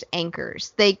each other's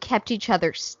anchors. They kept each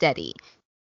other steady.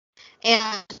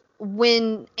 And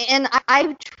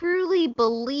I truly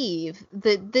believe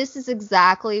that this is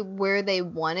exactly where they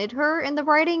wanted her in the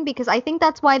writing, because I think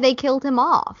that's why they killed him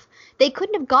off. They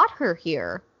couldn't have got her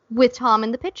here with Tom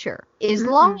in the picture. As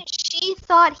long as she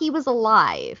thought he was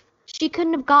alive, she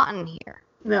couldn't have gotten here.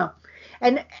 No.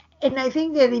 And I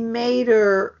think that it made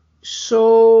her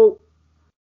so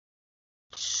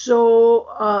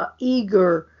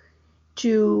eager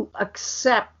to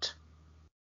accept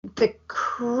the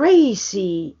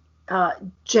crazy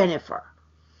Jennifer.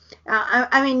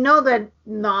 I mean, know that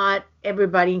not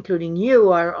everybody, including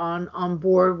you, are on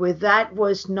board with that.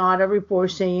 Was not a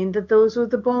report saying that those were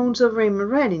the bones of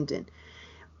Raymond Reddington.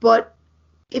 But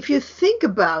if you think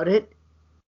about it,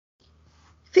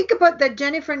 think about that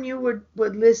Jennifer knew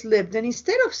what Liz lived. And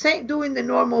instead of doing the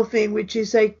normal thing, which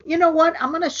is like, you know what,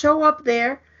 I'm going to show up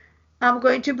there. I'm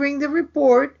going to bring the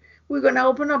report. We're going to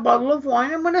open a bottle of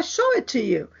wine. I'm going to show it to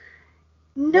you.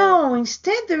 No,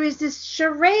 instead there is this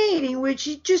charade in which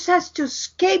she just has to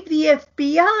escape the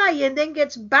FBI and then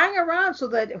gets banged around so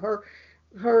that her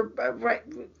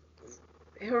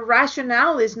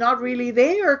rationale is not really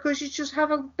there because she just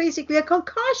have basically a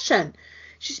concussion.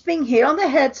 She's been hit on the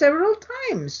head several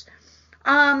times.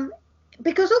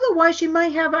 Because otherwise she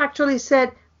might have actually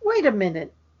said, wait a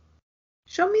minute,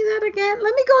 show me that again.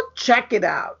 Let me go check it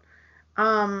out.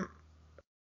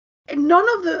 None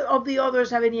of the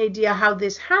others have any idea how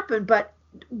this happened, but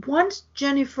once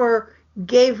Jennifer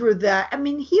gave her that, I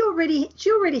mean, she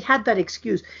already had that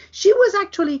excuse. She was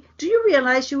actually, do you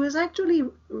realize she was actually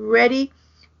ready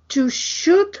to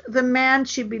shoot the man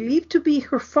she believed to be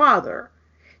her father,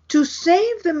 to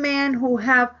save the man who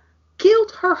have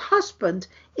killed her husband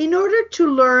in order to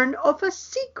learn of a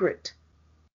secret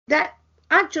that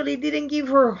actually didn't give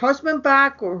her husband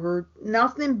back or her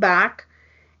nothing back.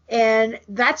 And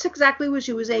that's exactly what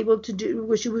she was able to do,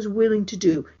 what she was willing to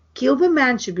do. Kill the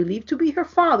man she believed to be her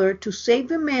father to save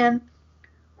the man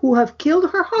who have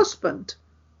killed her husband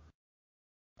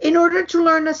in order to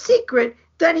learn a secret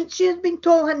that she has been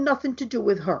told had nothing to do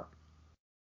with her.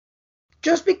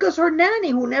 Just because her nanny,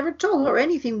 who never told her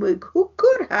anything, who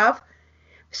could have,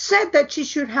 said that she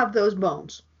should have those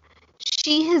bones.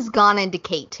 She has gone into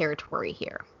Kate territory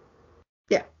here.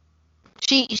 Yeah.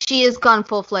 She has gone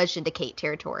full-fledged into Kate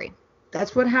territory.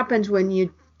 That's what happens when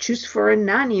you choose for a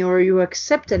nanny or you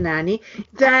accept a nanny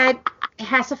that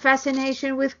has a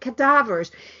fascination with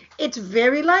cadavers. It's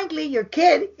very likely your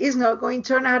kid is not going to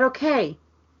turn out okay.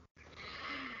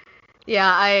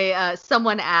 Yeah,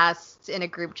 someone asked in a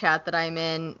group chat that I'm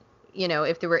in,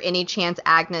 if there were any chance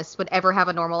Agnes would ever have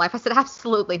a normal life. I said,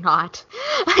 absolutely not.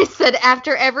 I said,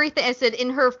 after everything, I said, in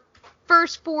her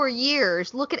first 4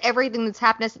 years, look at everything that's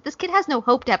happened. I said, this kid has no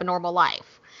hope to have a normal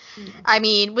life. I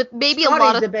mean, with maybe Scotty's a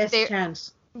lot of the best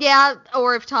chance. Yeah,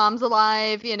 or if Tom's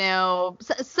alive,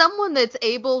 someone that's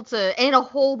able to, and a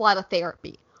whole lot of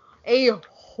therapy. A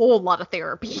whole lot of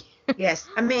therapy. Yes,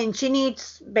 I mean, she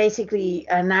needs basically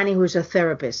a nanny who's a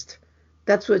therapist.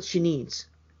 That's what she needs.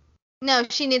 No,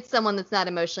 she needs someone that's not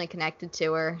emotionally connected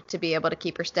to her to be able to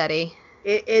keep her steady.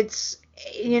 It's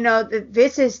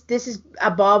this is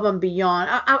above and beyond.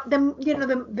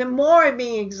 The more I've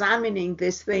been examining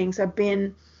these things, I've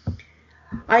been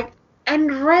like,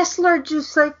 and Wrestler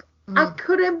just like, I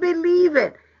couldn't believe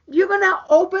it. You're gonna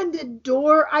open the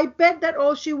door. I bet that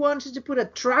all she wants is to put a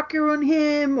tracker on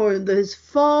him or his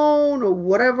phone or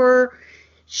whatever.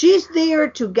 She's there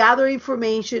to gather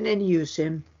information and use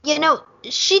him.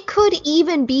 She could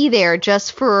even be there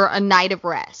just for a night of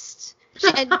rest.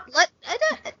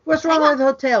 What's wrong with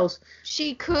hotels?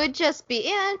 She could just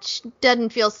be, she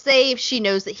doesn't feel safe. She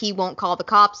knows that he won't call the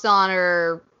cops on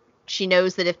her. She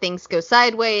knows that if things go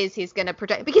sideways, he's going to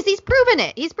protect, because he's proven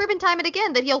it. He's proven time and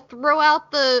again that he'll throw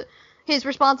out his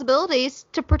responsibilities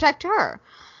to protect her.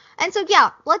 And so,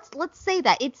 yeah, let's say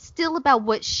that it's still about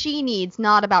what she needs,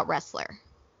 not about Wrestler.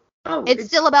 Oh, it's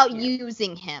still about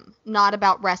using him, not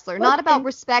about Wrestler, not about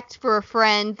respect for a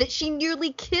friend that she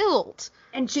nearly killed.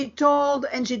 And she told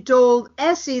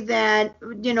Essie that,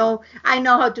 I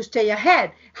know how to stay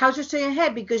ahead. How to stay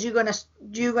ahead? Because you're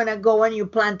gonna go and you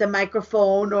plant a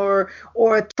microphone or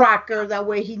a tracker. That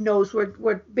way he knows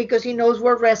where because he knows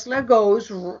where Wrestler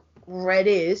goes. Red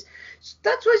is. So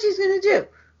that's what she's gonna do.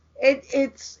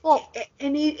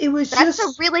 It was that's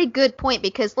a really good point,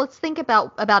 because let's think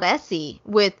about Essie.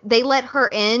 They let her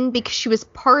in because she was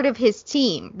part of his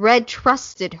team. Red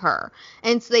trusted her,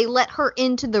 and so they let her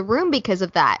into the room because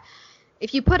of that.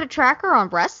 If you put a tracker on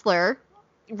Wrestler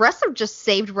just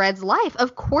saved Red's life.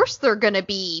 Of course they're gonna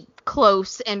be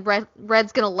close, and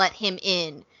Red's gonna let him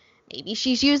in. Maybe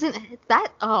she's using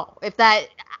that.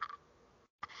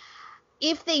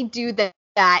 If they do that,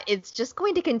 it's just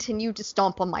going to continue to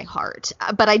stomp on my heart.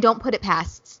 But I don't put it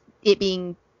past it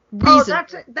being reasonable.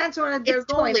 Oh, that's where they're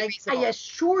going. Totally I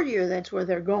assure you that's where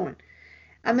they're going.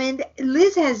 I mean,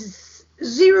 Liz has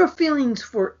zero feelings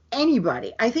for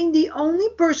anybody. I think the only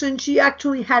person she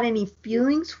actually had any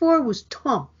feelings for was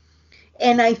Tom.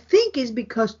 And I think it's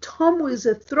because Tom was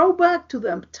a throwback to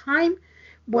the time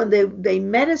when they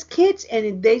met as kids,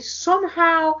 and they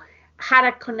somehow had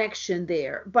a connection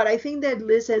there. But I think that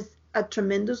Liz has a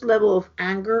tremendous level of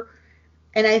anger,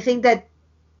 and I think that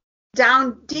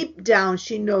deep down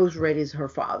she knows Red is her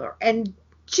father, and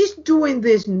she's doing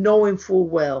this knowing full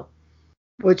well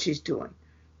what she's doing.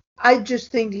 I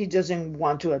just think he doesn't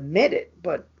want to admit it,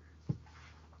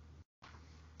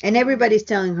 and everybody's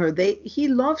telling her he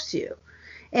loves you,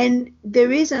 and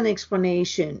there is an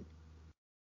explanation,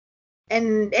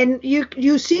 And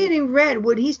you see it in Red.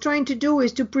 What he's trying to do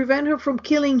is to prevent her from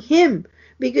killing him,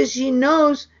 because she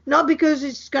knows, not because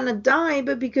it's gonna die,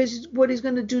 but because it's what he's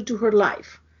gonna do to her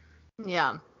life.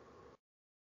 Yeah.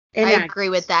 And I agree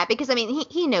with that, because I mean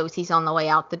he knows he's on the way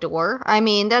out the door. I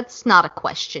mean, that's not a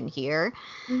question here.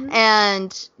 Mhm.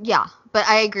 And yeah, but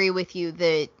I agree with you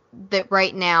that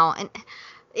right now, and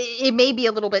it may be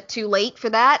a little bit too late for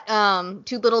that,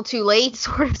 too little too late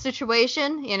sort of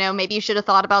situation. You know, maybe you should have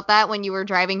thought about that when you were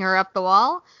driving her up the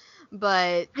wall.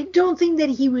 But I don't think that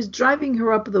he was driving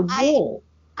her up the wall.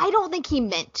 I don't think he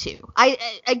meant to.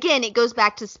 Again, it goes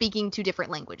back to speaking two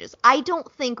different languages. I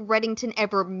don't think Reddington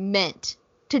ever meant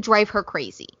to drive her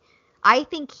crazy. I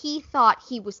think he thought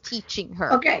he was teaching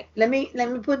her. Okay, let me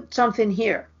put something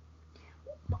here.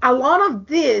 A lot of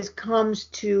this comes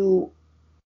to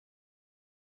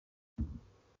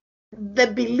the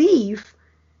belief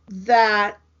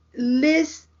that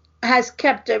Liz has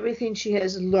kept everything she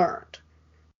has learned.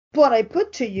 But I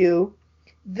put to you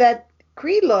that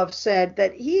Krylov said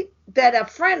that a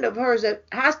friend of hers, that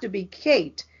has to be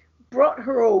Kate, brought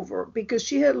her over because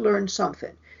she had learned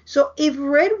something. So if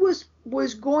Red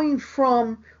was going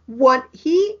from what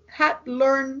he had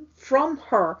learned from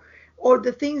her, or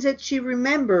the things that she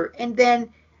remembered, and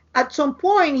then at some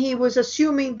point he was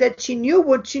assuming that she knew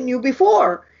what she knew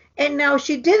before, and now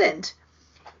she didn't.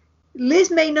 Liz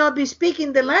may not be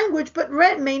speaking the language, but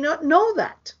Red may not know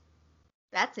that.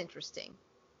 That's interesting.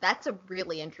 That's a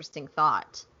really interesting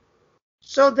thought.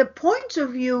 So the point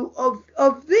of view of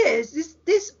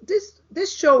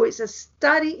this show is a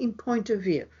study in point of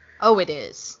view. Oh, it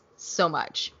is. So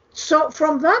much. So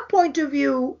from that point of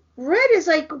view, Red is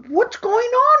like, what's going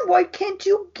on? Why can't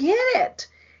you get it?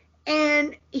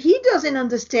 And he doesn't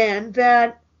understand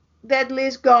that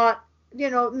Liz got,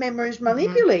 memories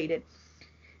manipulated. Mm-hmm.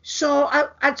 So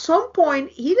at some point,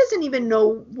 he doesn't even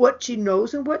know what she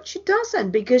knows and what she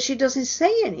doesn't, because she doesn't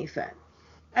say anything.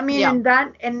 I mean, yeah.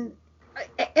 and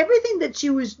everything that she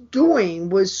was doing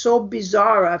was so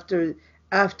bizarre after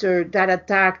that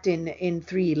attack in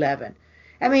 311.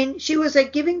 I mean, she was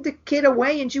like giving the kid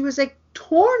away, and she was like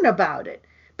torn about it,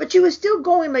 but she was still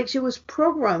going like she was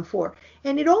programmed for.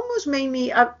 And it almost made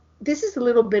me, this is a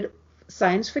little bit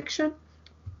science fiction,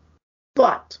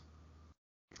 but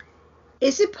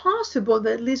is it possible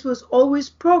that Liz was always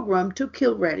programmed to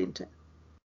kill Reddington?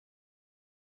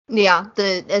 Yeah,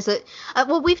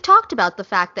 well, we've talked about the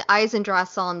fact that Eisendrath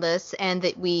saw on this, and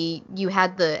that you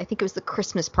had I think it was the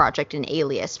Christmas Project in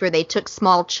Alias, where they took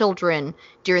small children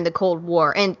during the Cold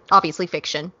War, and obviously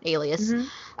fiction, Alias.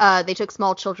 Mm-hmm. They took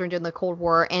small children during the Cold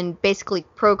War and basically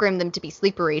programmed them to be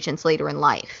sleeper agents later in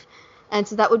life. And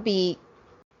so that would be,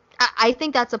 I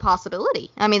think that's a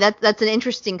possibility. I mean, that's an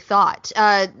interesting thought.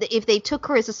 If they took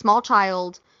her as a small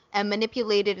child and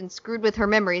manipulated and screwed with her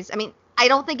memories, I mean, I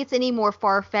don't think it's any more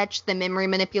far-fetched than memory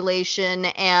manipulation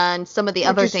and some of the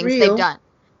other things they've done.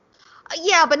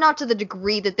 Yeah, but not to the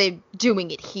degree that they're doing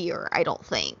it here, I don't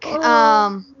think.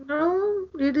 No,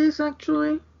 it is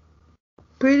actually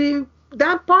pretty...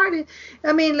 That part,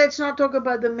 I mean, let's not talk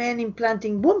about the men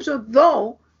implanting bombs,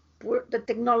 although the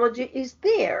technology is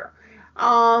there.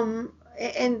 And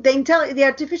the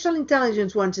artificial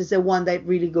intelligence one is the one that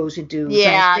really goes into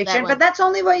science fiction, but that's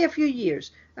only by a few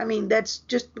years. I mean, that's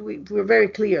just, we're very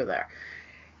clear there.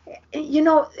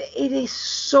 It is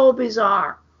so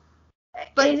bizarre.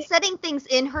 But setting things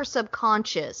in her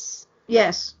subconscious.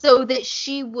 Yes. So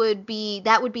that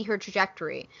that would be her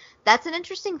trajectory. That's an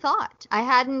interesting thought. I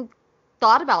hadn't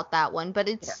thought about that one, but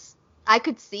I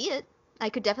could see it. I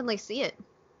could definitely see it.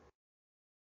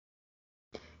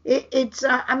 It's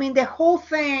I mean, the whole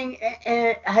thing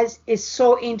is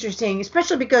so interesting,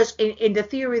 especially because in the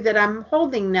theory that I'm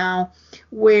holding now,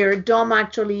 where Dom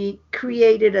actually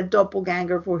created a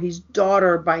doppelganger for his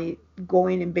daughter by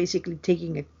going and basically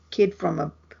taking a kid from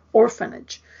an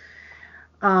orphanage.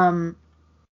 You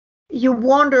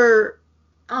wonder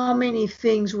how many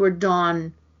things were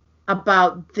done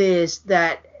about this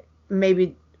that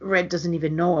maybe Red doesn't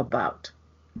even know about.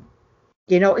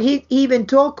 He even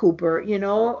told Cooper,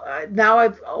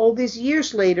 now all these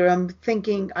years later, I'm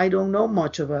thinking I don't know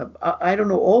much of it. I don't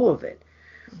know all of it.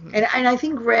 Mm-hmm. And I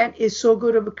think Red is so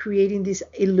good at creating this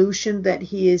illusion that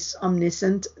he is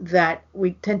omniscient that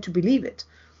we tend to believe it.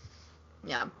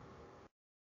 Yeah.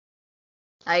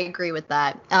 I agree with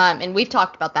that. And we've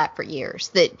talked about that for years.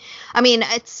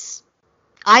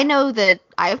 I know that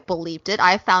I've believed it.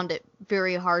 I've found it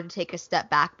very hard to take a step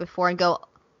back before and go,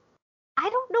 I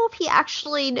don't know if he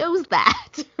actually knows that,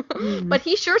 mm-hmm. but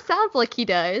he sure sounds like he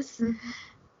does. Mm-hmm.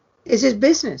 It's his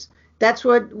business. That's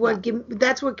what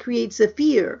creates the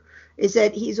fear. is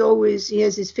that he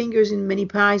has his fingers in many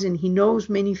pies and he knows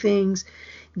many things.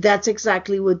 That's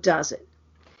exactly what does it.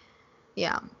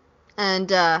 Yeah.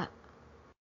 And,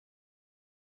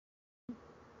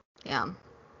 yeah.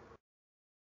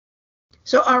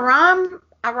 So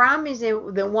Aram is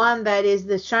the one that is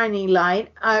the shining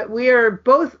light. We are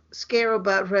both scared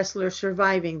about Wrestler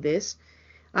surviving this.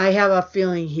 I have a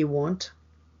feeling he won't.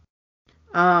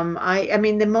 I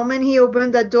mean, the moment he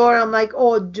opened that door, I'm like,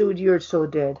 oh, dude, you're so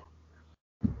dead.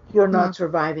 You're not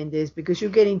surviving this because you're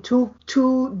getting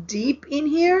too deep in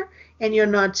here and you're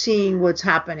not seeing what's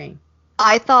happening.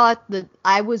 I thought that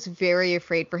I was very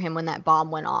afraid for him when that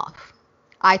bomb went off.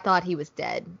 I thought he was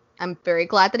dead. I'm very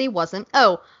glad that he wasn't.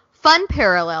 Oh, fun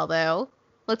parallel though.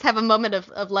 Let's have a moment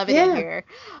of levity here.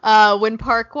 When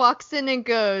Park walks in and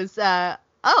goes,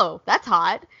 oh, that's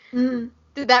hot. Mm-hmm.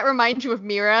 Did that remind you of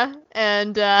Mira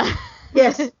and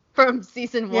yes, from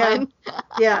season 1?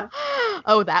 Yeah.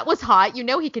 Oh, that was hot. You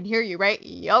know he can hear you, right?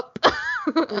 Yup.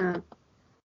 Yeah.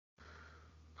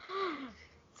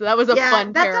 So that was a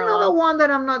fun that's parallel. Another one that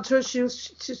I'm not sure she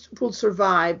will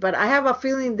survive, but I have a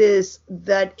feeling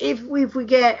that if we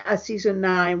get a season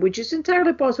 9, which is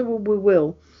entirely possible we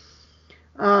will,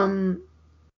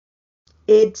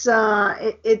 it's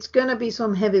gonna be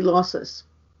some heavy losses,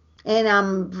 and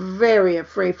I'm very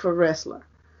afraid for Wrestler.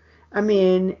 I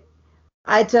mean,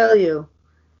 I tell you,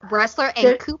 Wrestler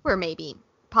and Cooper maybe,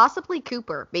 possibly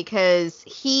Cooper, because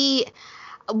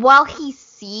while he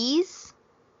sees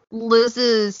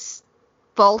Liz's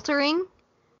faltering,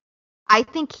 I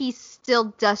think he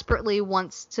still desperately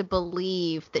wants to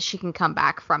believe that she can come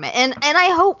back from it. And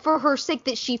I hope for her sake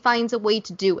that she finds a way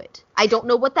to do it. I don't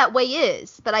know what that way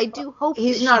is, but I do hope that she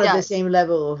does. He's not at the same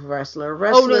level of Wrestler.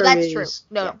 Oh, no, that's true.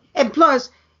 No. And plus,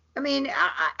 I mean,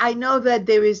 I know that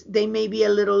they may be a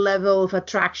little level of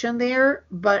attraction there,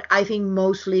 but I think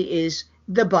mostly is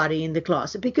the body in the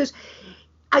closet. Because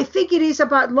I think it is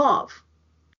about love.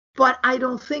 But I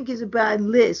don't think it's about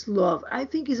Liz's love. I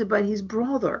think it's about his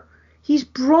brother. His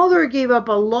brother gave up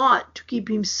a lot to keep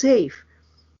him safe.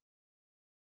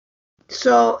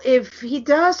 So if he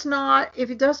does not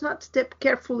step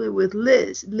carefully with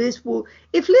Liz will.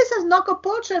 If Liz has no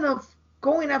compulsion of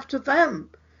going after them,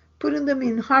 putting them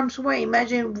in harm's way,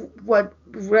 imagine what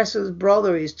Wrestler's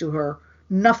brother is to her.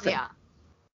 Nothing.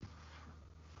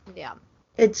 Yeah.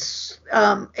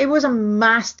 It was a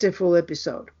masterful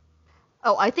episode.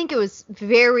 Oh, I think it was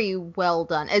very well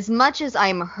done. As much as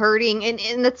I'm hurting,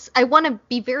 and I want to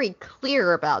be very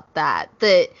clear about that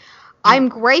I'm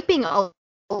griping a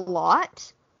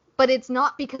lot, but it's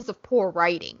not because of poor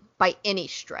writing by any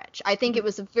stretch. I think it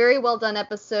was a very well done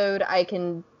episode. I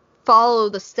can follow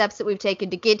the steps that we've taken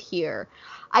to get here.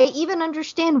 I even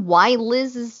understand why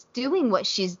Liz is doing what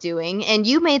she's doing, and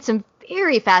you made some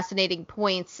very fascinating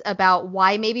points about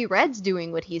why maybe Red's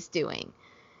doing what he's doing.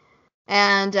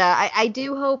 And I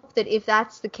do hope that if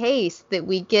that's the case, that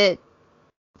we get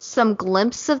some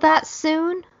glimpse of that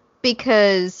soon,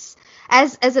 because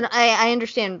I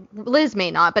understand Liz may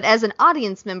not, but as an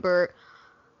audience member,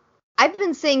 I've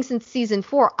been saying since season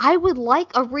 4, I would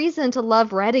like a reason to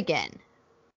love Red again,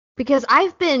 because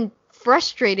I've been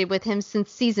frustrated with him since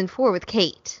season 4 with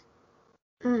Kate.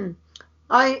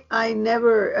 I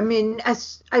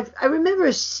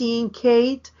remember seeing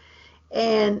Kate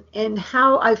and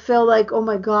how I felt like, oh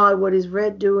my God, what is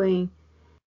Red doing?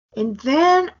 And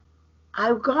then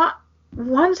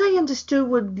once I understood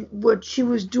what she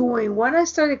was doing, when I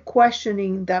started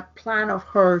questioning that plan of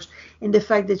hers and the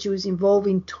fact that she was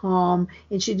involving Tom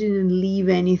and she didn't leave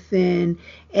anything,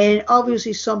 and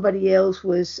obviously somebody else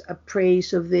was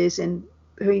appraised of this, and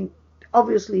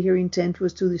obviously her intent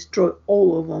was to destroy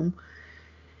all of them.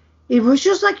 It was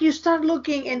just like you start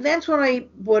looking, and that's what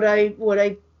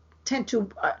I tend to,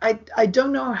 I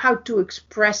don't know how to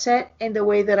express it in the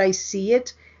way that I see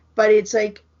it, but it's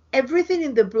like everything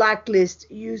in the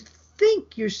Blacklist you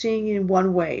think you're seeing in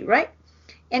one way, right?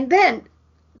 And then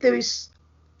there is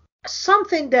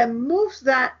something that moves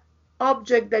that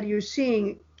object that you're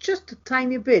seeing just a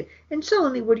tiny bit, and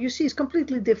suddenly what you see is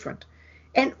completely different.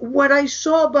 And what I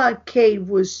saw about Kate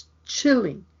was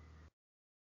chilling.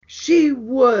 She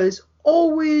was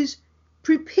always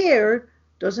prepared,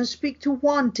 doesn't speak to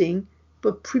wanting,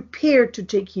 but prepared to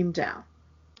take him down.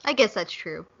 I guess that's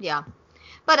true, yeah.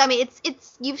 But I mean,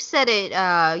 it's you've said it.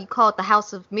 You call it the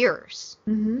House of Mirrors.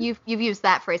 Mm-hmm. You've used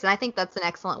that phrase, and I think that's an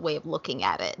excellent way of looking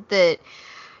at it. That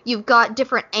you've got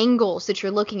different angles that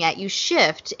you're looking at. You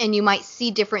shift, and you might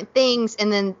see different things,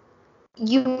 and then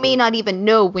you may not even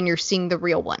know when you're seeing the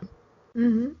real one.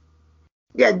 Mm-hmm.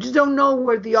 Yeah, you don't know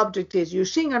where the object is. You're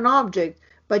seeing an object,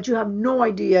 but you have no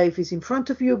idea if it's in front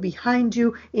of you, behind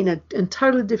you, in an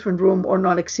entirely different room, or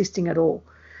not existing at all.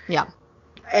 Yeah.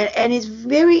 And it's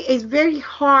very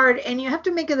hard, and you have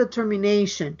to make a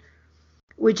determination,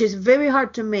 which is very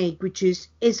hard to make, which is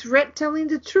Red telling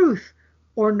the truth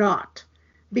or not?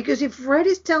 Because if Red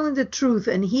is telling the truth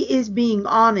and he is being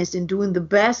honest and doing the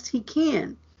best he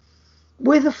can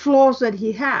with the flaws that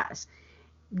he has,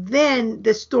 then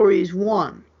the story is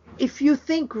one. If you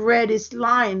think Red is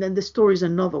lying, then the story is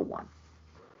another one.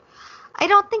 I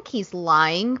don't think he's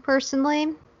lying,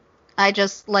 personally. I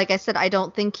just, like I said, I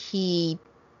don't think he...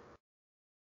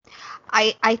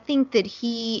 I think that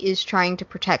he is trying to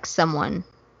protect someone.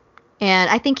 And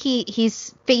I think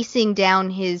he's facing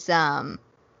down his,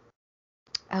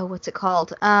 what's it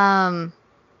called?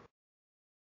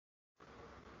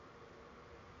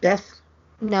 Death?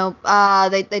 No,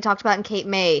 they talked about in Cape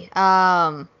May.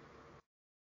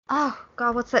 Oh,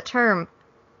 God, what's that term?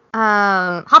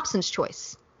 Hobson's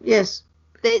choice. Yes.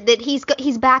 That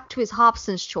he's back to his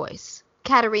Hobson's choice,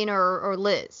 Katerina or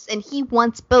Liz, and he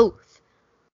wants both.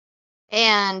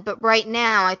 But right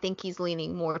now, I think he's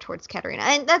leaning more towards Katerina,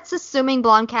 and that's assuming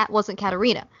Blonde Cat wasn't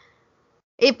Katerina.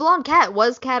 If Blonde Cat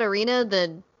was Katerina,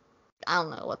 then I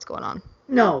don't know what's going on.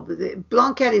 No,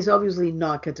 Blonde Cat is obviously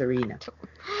not Katerina.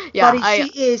 Yeah, but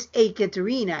she is a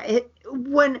Katerina.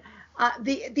 When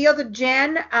the other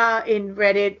Jen in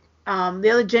Reddit, the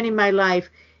other Jen in my life,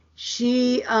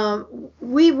 she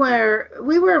we were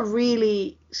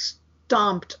really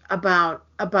stumped about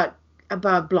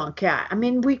Blonde Cat. I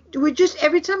mean, we just,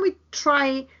 every time we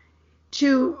try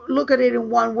to look at it in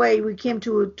one way, we came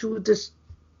to this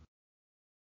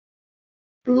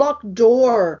locked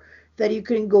door that you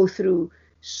couldn't go through.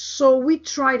 So we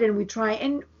tried,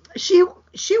 and she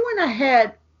went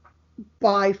ahead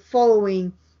by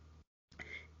following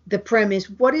the premise.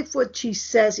 What if what she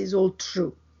says is all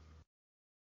true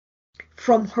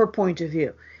from her point of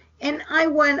view? And I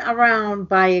went around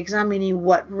by examining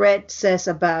what Red says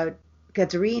about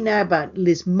Katerina, about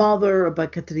Liz's mother,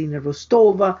 about Katerina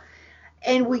Rostova,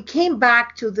 and we came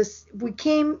back to this. We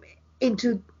came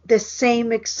into the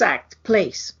same exact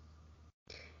place.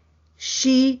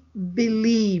 She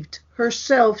believed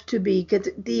herself to be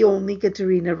the only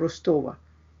Katerina Rostova.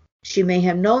 She may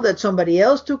have known that somebody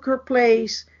else took her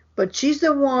place, but she's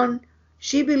the one.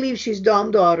 She believes she's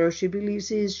Dom's daughter. She believes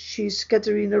she's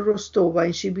Katerina Rostova,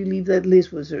 and she believed that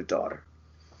Liz was her daughter.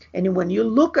 And when you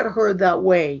look at her that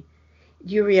way,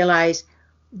 you realize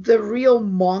the real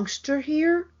monster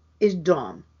here is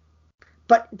Dom.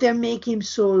 But they make him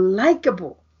so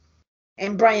likable.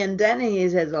 And Brian Dennehy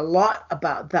has a lot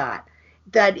about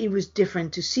that it was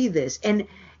different to see this. And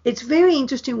it's very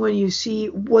interesting when you see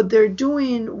what they're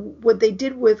doing, what they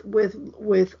did with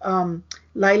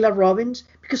Lila Robbins,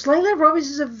 because Lila Robbins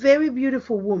is a very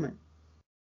beautiful woman.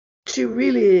 She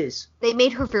really is. They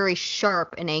made her very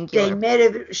sharp and angular. They made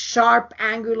it sharp,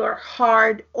 angular,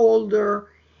 hard, older.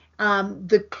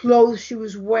 The clothes she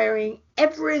was wearing,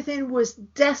 everything was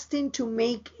destined to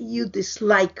make you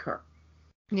dislike her.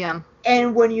 Yeah.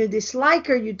 And when you dislike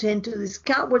her, you tend to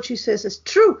discount what she says as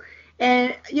true.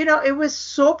 And, it was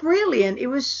so brilliant. It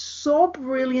was so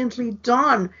brilliantly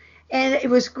done. And it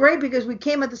was great because we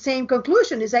came at the same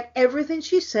conclusion. It's like everything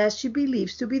she says, she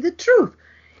believes to be the truth.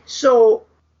 So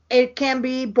it can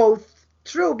be both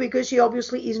true because she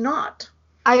obviously is not.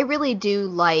 I really do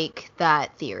like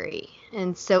that theory.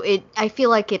 And so I feel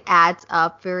like it adds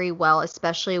up very well,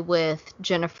 especially with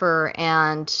Jennifer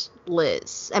and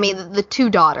Liz. I mean, the two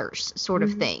daughters sort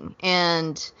of thing.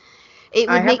 And it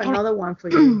would I have another one for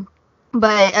you.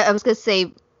 But I was going to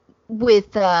say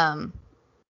with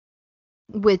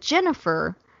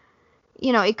Jennifer,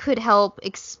 it could help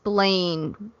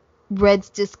explain Red's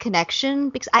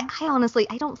disconnection, because I honestly,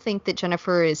 I don't think that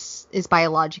Jennifer is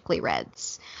biologically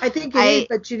Red's. I think it is,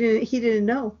 but he didn't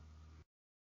know.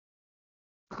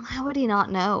 How would he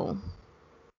not know?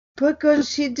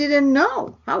 Because he didn't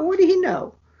know. How would he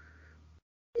know?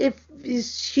 If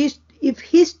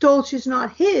he's told she's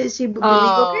not his, he would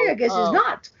believe, okay, I guess it's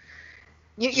not.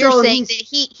 You're saying that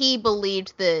he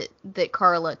believed that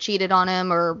Carla cheated on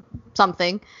him or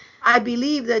something. I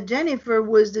believe that Jennifer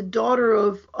was the daughter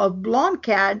of Blonde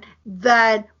Cat,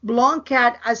 that Blonde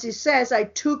Cat, as he says,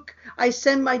 I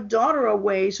sent my daughter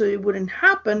away so it wouldn't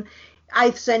happen.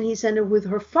 He sent her with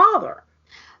her father.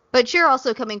 But you're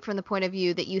also coming from the point of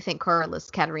view that you think Carla's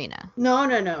Katerina. No.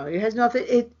 It has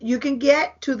nothing. You can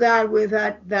get to that with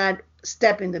that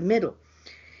step in the middle.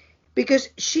 Because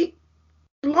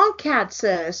Blonde Cat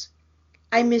says,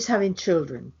 I miss having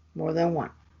children, more than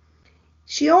one.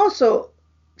 She also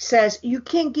says, you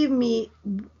can't give me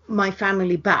my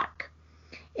family back.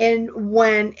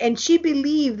 And she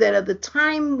believed that at the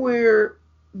time where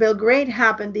Belgrade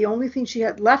happened, the only thing she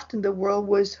had left in the world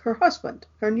was her husband,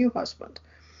 her new husband.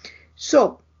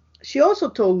 So she also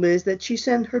told Liz that she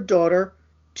sent her daughter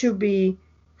to be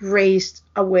raised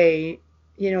away,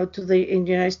 in the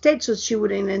United States, so she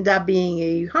wouldn't end up being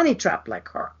a honey trap like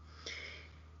her.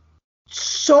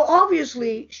 So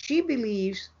obviously she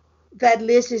believes that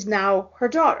Liz is now her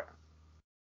daughter.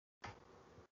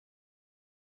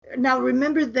 Now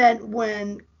remember that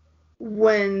when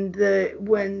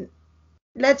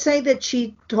let's say that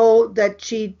she told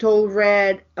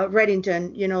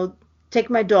Reddington, take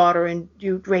my daughter and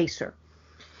you raise her.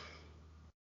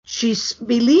 She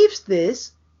believes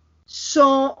this,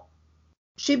 so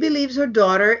she believes her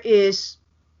daughter is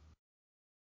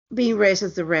being raised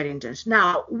as the Reddingtons.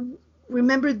 Now,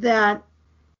 remember that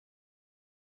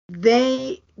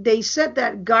they said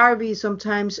that Garvey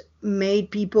sometimes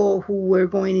made people who were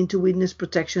going into witness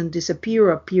protection disappear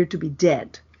or appear to be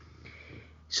dead.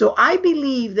 So I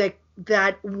believe that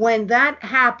when that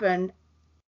happened,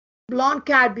 Blonde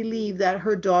Cat believed that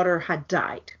her daughter had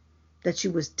died, that she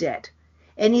was dead.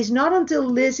 And it's not until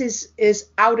Liz is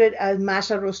outed as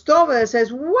Masha Rostova that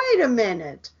says, wait a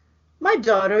minute, my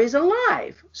daughter is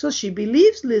alive. So she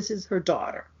believes Liz is her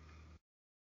daughter.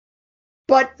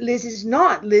 But Liz is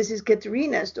not. Liz is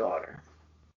Katerina's daughter.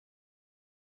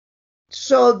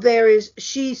 So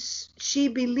she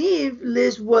believed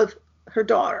Liz was her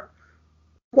daughter.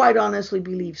 Quite honestly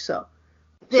believe so.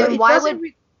 Then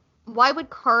why would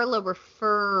Carla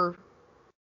refer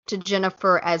to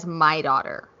Jennifer as my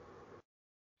daughter?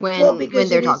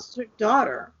 Because it is her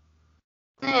daughter.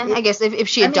 I guess if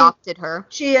she adopted her.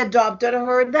 She adopted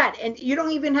her, and you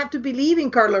don't even have to believe in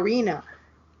Carlarina.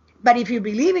 But if you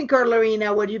believe in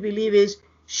Carlarina, what you believe is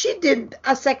she did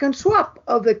a second swap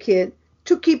of the kid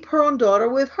to keep her own daughter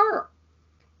with her.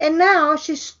 And now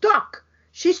she's stuck.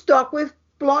 She's stuck with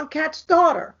Blonde Cat's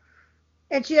daughter.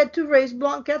 And she had to raise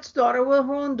Blonde Cat's daughter while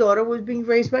her own daughter was being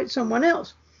raised by someone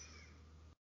else.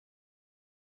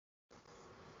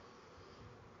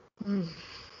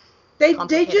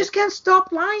 They just can't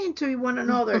stop lying to one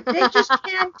another. They just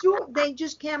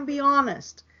can't be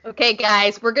honest. Okay,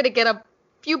 guys, we're gonna get a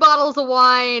few bottles of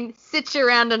wine, sit you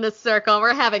around in a circle, and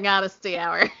we're having honesty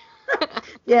hour.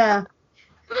 Yeah.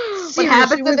 What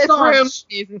happens in this room?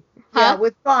 Yeah,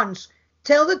 with guns.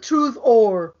 Tell the truth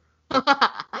or.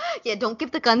 Yeah, don't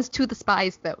give the guns to the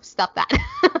spies, though. Stop that.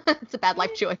 It's a bad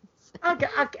life choice.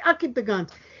 I'll keep the guns.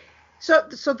 So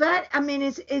that,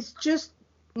 it's just.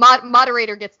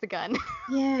 Moderator gets the gun.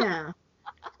 Yeah.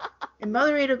 And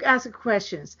moderator asks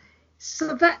questions.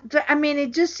 So that,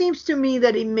 it just seems to me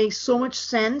that it makes so much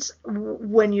sense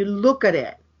when you look at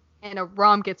it. And a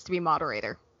Rom gets to be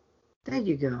moderator. There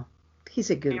you go. He's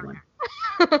a good one.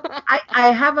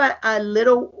 I have a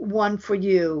little one for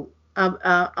you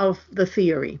of the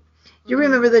theory. You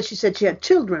remember that she said she had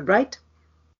children, right?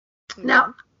 Mm-hmm.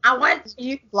 Now, I want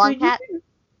you... Blonde Cat?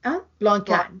 Blonde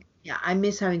Cat. Yeah, I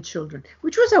miss having children,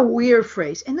 which was a weird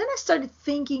phrase. And then I started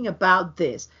thinking about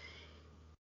this.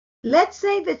 Let's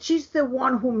say that she's the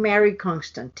one who married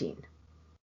Constantine.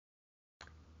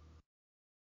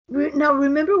 Now,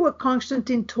 remember what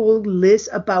Constantine told Liz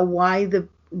about why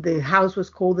the house was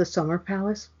called the Summer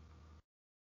Palace?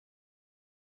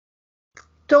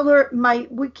 Told her,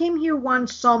 we came here one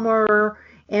summer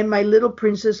and my little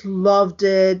princess loved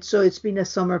it, so it's been a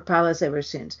summer palace ever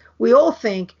since. We all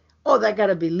think, oh, that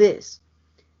gotta be Liz.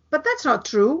 But that's not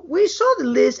true. We saw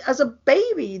Liz as a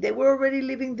baby. They were already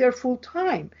living there full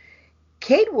time.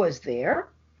 Kate was there,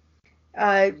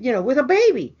 with a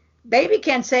baby. Baby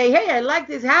can't say, hey, I like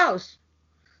this house,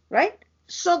 right?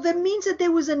 So that means that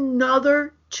there was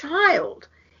another child,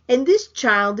 and this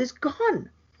child is gone.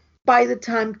 By the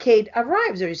time Kate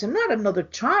arrives, there is not another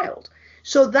child.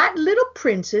 So that little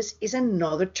princess is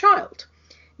another child.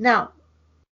 Now,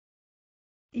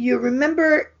 you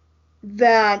remember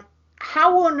that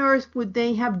how on earth would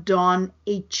they have done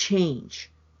a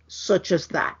change such as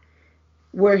that?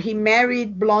 Where he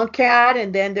married Blonde Cat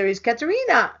and then there is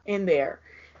Katerina in there.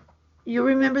 You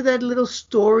remember that little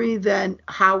story that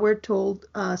Howard told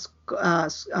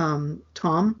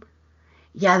Tom?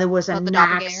 Yeah, there was an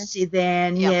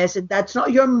accident. Yep. Yes, and that's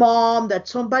not your mom.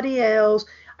 That's somebody else.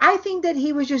 I think that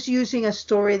he was just using a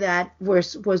story that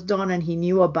was done and he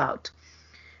knew about.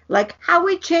 Like how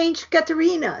we changed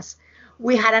Katerina's.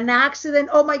 We had an accident.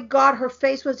 Oh my God, her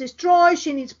face was destroyed.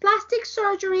 She needs plastic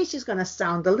surgery. She's going to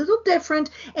sound a little different.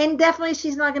 And definitely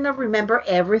she's not going to remember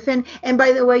everything. And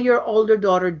by the way, your older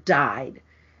daughter died.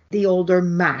 The older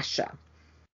Masha.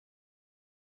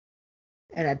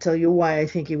 And I tell you why I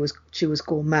think she was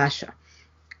called Masha.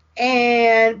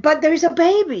 But there's a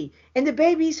baby, and the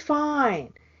baby's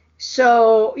fine.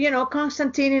 So,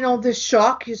 Constantine in all this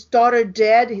shock, his daughter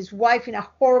dead, his wife in a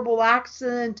horrible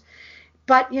accident.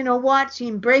 But you know what? She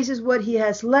embraces what he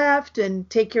has left and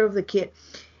take care of the kid.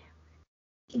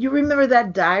 You remember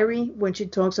that diary when she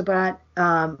talks about,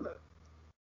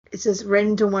 it says,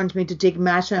 Reddington wants me to take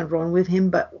Masha and run with him,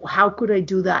 but how could I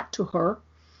do that to her?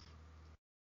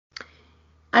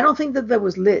 I don't think that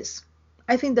was Liz.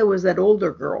 I think that was that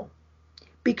older girl.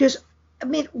 Because,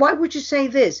 why would you say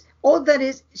this? All that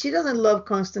is, she doesn't love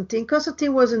Constantine.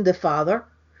 Constantine wasn't the father.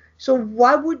 So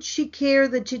why would she care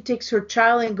that she takes her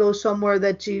child and goes somewhere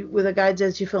with a guy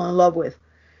that she fell in love with?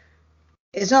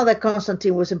 It's not that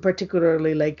Constantine wasn't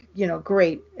particularly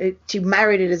great. She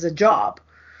married it as a job.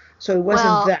 So it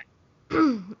wasn't that.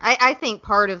 I think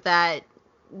part of that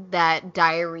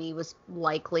diary was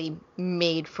likely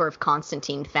made for if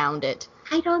Constantine found it.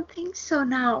 I don't think so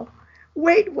now.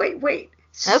 Wait. Okay.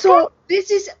 So this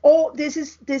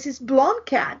is Blonde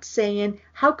Cat saying,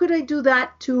 how could I do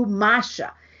that to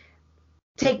Masha?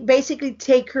 Basically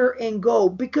take her and go,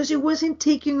 because it wasn't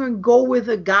taking her and go with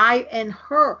a guy and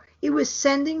her. It was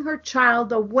sending her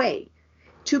child away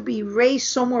to be raised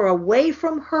somewhere away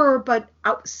from her, but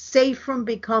safe from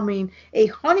becoming a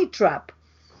honey trap.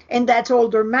 And that's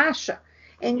older Masha.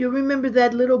 And you remember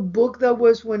that little book that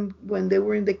was when they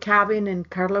were in the cabin and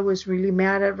Carla was really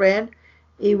mad at Red?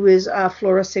 It was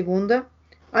Flora Segunda.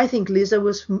 I think Lisa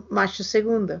was Masha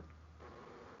Segunda.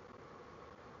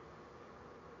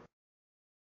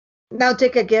 Now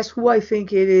take a guess who I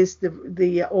think it is,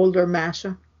 the older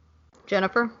Masha.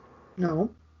 Jennifer?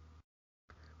 No.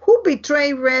 Who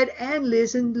betrayed Red and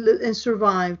Liz and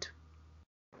survived?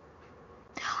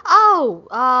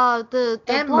 Oh, the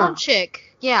blonde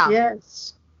chick. Yeah.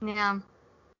 Yes. Yeah.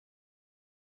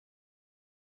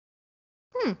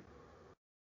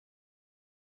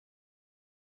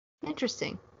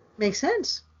 Interesting. Makes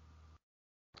sense.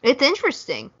 It's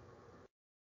interesting.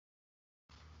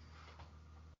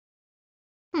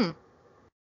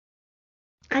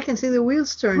 I can see the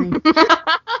wheels turning. I'm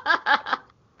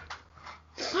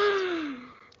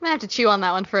gonna have to chew on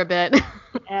that one for a bit.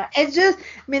 It's just,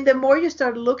 the more you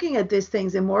start looking at these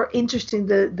things, the more interesting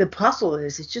the puzzle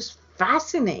is. It's just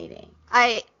fascinating.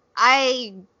 I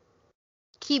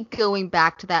keep going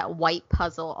back to that all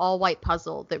white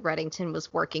puzzle that Reddington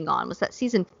was working on. Was that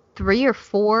season 3 or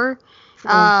 4?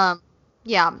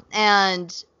 Yeah,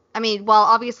 and while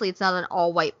obviously it's not an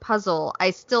all white puzzle,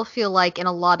 I still feel like in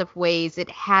a lot of ways it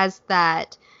has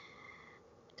that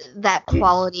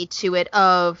quality to it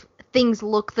of things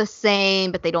look the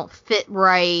same but they don't fit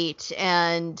right,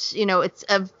 and it's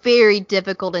a very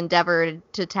difficult endeavor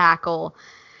to tackle.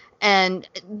 And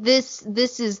this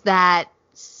is that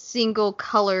single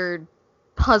colored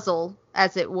puzzle,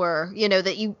 as it were,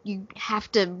 that you have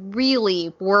to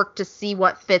really work to see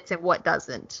what fits and what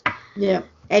doesn't. Yeah.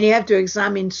 And you have to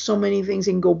examine so many things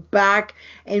and go back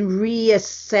and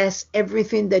reassess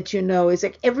everything that you know. It's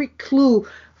like every clue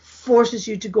forces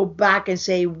you to go back and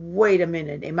say, wait a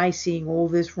minute, am I seeing all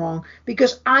this wrong?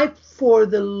 Because I, for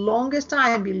the longest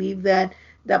time, believed that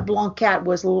Blonde Cat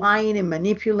was lying and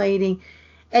manipulating.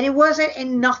 And it wasn't,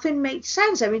 and nothing made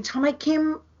sense. Every time I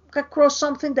came across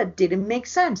something that didn't make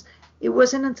sense. It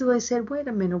wasn't until I said, wait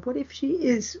a minute, what if she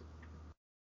is...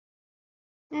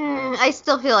 I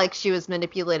still feel like she was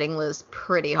manipulating Liz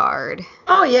pretty hard.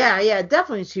 Oh, yeah,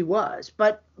 definitely she was.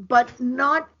 But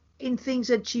not in things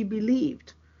that she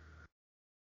believed.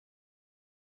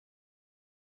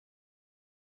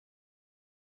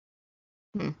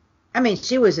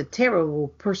 She was a terrible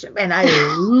person. And I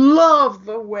love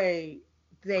the way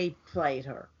they played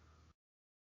her.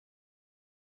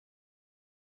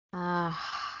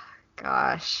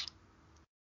 Gosh.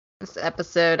 This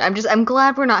episode. I'm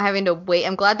glad we're not having to wait.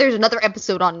 I'm glad there's another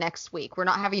episode on next week. We're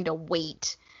not having to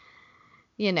wait,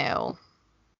 So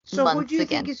who do you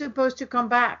think is supposed to come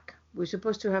back? We're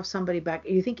supposed to have somebody back.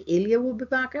 You think Ilya will be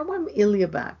back? I want Ilya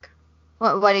back.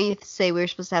 Why do you say we're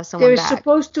supposed to have someone back? There's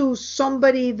supposed to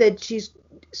somebody that she's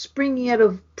springing out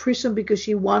of prison because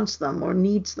she wants them or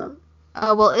needs them.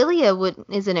 Oh, well, Ilya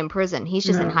isn't in prison. He's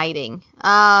just in hiding.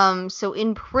 So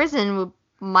in prison,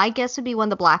 my guess would be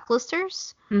one of the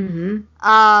blacklisters.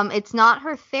 Mm-hmm. It's not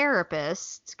her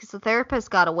therapist, because the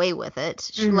therapist got away with it.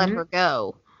 She let her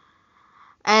go.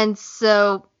 And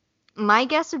so my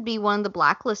guess would be one of the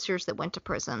blacklisters that went to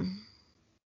prison.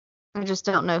 I just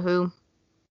don't know who.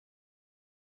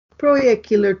 Probably a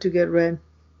killer to get rid.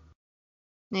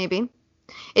 Maybe.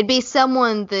 It'd be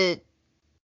someone that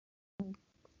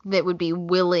would be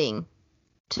willing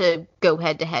to go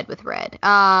head to head with Red.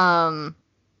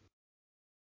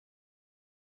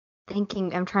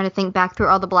 I'm trying to think back through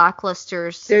all the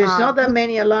blacklisters. There's not that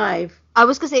many alive. I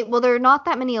was going to say, well, there are not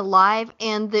that many alive,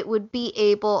 and that would be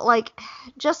able, like,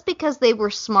 just because they were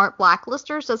smart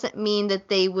blacklisters doesn't mean that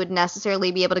they would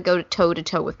necessarily be able to go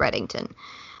toe-to-toe with Reddington.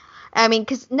 I mean,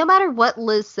 because no matter what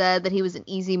Liz said, that he was an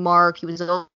easy mark, he was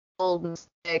old and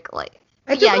sick, like,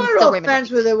 I took a lot of offense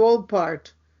with the old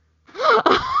part.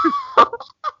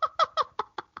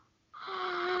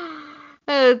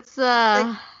 It's,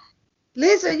 like,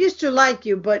 Liz, I used to like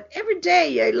you, but every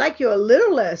day I like you a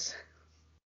little less.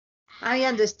 I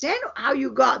understand how you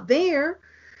got there,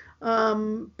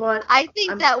 but I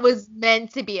think that was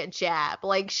meant to be a jab.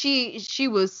 Like, she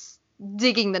was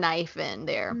digging the knife in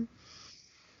there.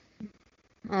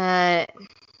 And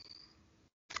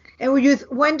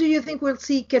when do you think we'll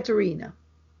see Katerina?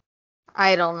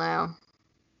 I don't know.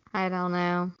 I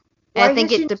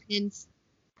think it depends.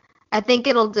 I think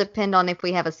it'll depend on if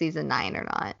we have a season 9 or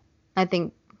not. I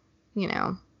think,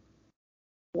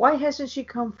 Why hasn't she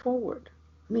come forward?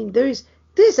 I mean, there's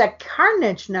a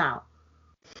carnage now.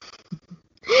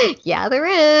 Yeah, there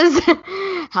is.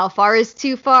 How far is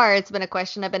too far? It's been a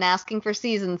question I've been asking for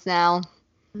seasons now.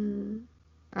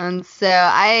 And so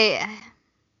I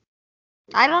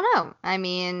don't know. I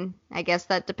mean, I guess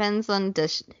that depends on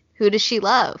who does she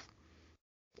love?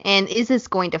 And is this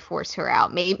going to force her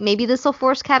out? Maybe this will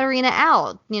force Katerina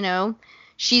out,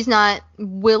 She's not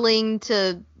willing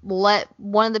to let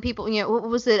one of the people, what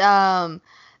was it? The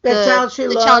child she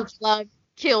loved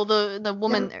kill the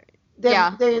woman.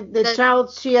 The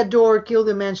child she adored killed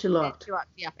the man she loved.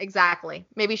 Yeah, exactly.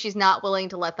 Maybe she's not willing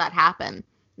to let that happen.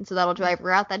 And so that'll drive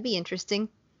her out. That'd be interesting.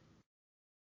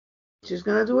 She's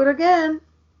going to do it again.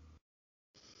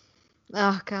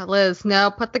 Oh, God, Liz. No,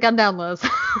 put the gun down, Liz.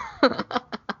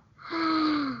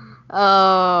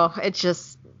 Oh, it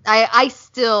just... I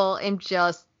still am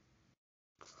just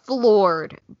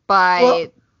floored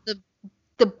by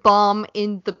the bomb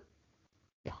in the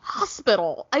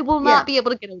hospital. I will not be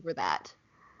able to get over that.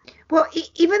 Well,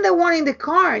 even the one in the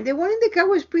car. The one in the car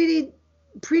was pretty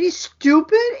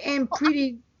stupid and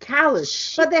pretty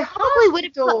callous. But the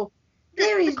hospital...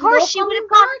 The car she would have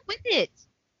gone up with it.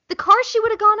 The car she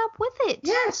would have gone up with it.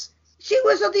 Yes. She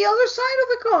was on the other side of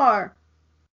the car.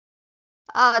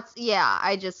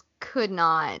 I just could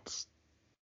not.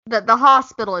 The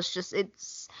hospital is just,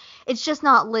 it's just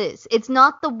not Liz. It's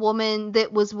not the woman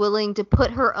that was willing to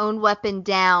put her own weapon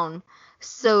down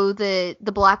so that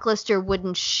the blacklister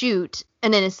wouldn't shoot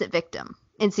an innocent victim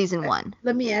in season 1.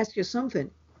 Let me ask you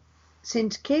something.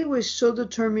 Since Kay was so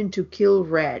determined to kill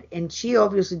Red, and she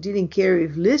obviously didn't care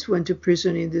if Liz went to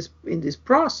prison in this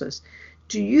process,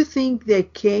 do you think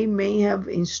that Kay may have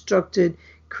instructed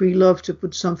Krylov to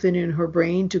put something in her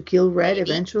brain to kill Red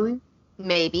eventually?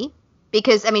 Maybe.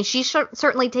 Because, I mean, she's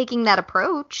certainly taking that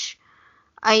approach.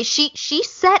 She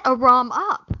set Aram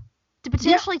up to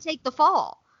potentially take the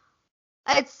fall.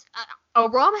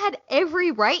 Aram had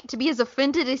every right to be as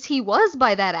offended as he was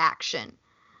by that action.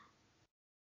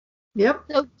 Yep.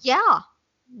 So, yeah,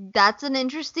 that's an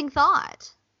interesting thought.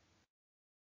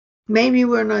 Maybe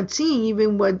we're not seeing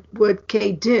even what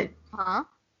Kay did. Huh?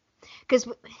 Because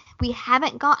we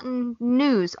haven't gotten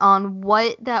news on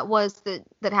what that was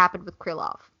that happened with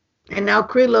Krylov. And now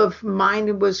Krylov's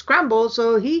mind was scrambled,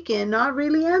 so he cannot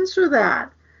really answer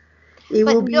that. It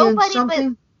will be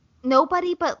something...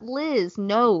 Nobody but Liz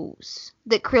knows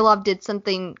that Krylov did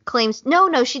something, claims...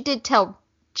 No, she did tell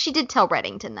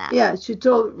Reddington that. Yeah, she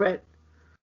told Red.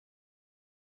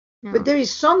 No. But there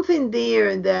is something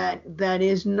there that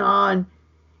is not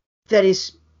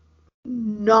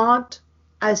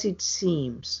as it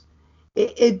seems.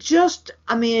 It just,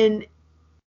 I mean,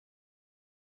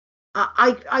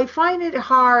 I find it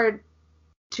hard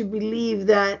to believe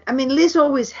that. I mean, Liz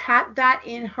always had that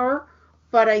in her,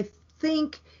 but I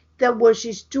think that what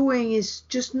she's doing is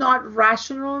just not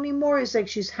rational anymore. It's like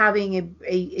she's having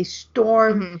a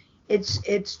storm. Mm-hmm.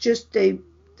 It's just a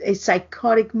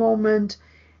psychotic moment.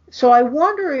 So I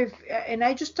wonder if, and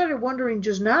I just started wondering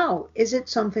just now, is it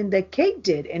something that Kate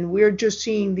did and we're just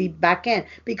seeing the back end?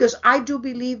 Because I do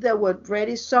believe that what Red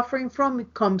is suffering from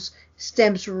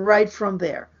stems right from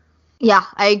there. Yeah,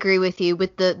 I agree with you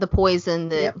with the poison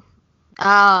that. Yep.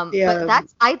 But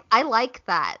that's I like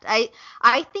that.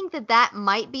 I think that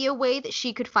might be a way that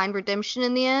she could find redemption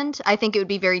in the end. I think it would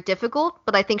be very difficult,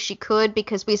 but I think she could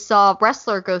because we saw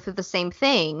Wrestler go through the same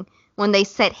thing when they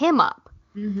set him up.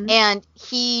 Mm-hmm. And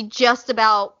he just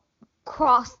about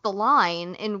crossed the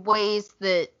line in ways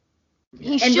that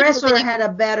he should. And Wrestler had a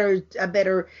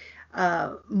better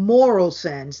moral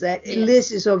sense that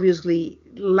Liz is obviously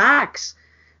lacks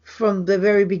from the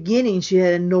very beginning. She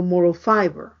had no moral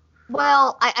fiber.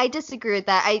 Well, I disagree with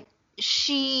that.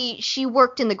 she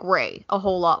worked in the gray a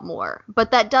whole lot more,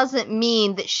 but that doesn't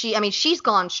mean that she's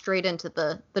gone straight into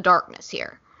the darkness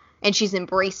here, and she's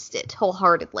embraced it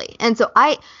wholeheartedly. And so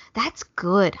that's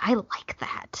good. I like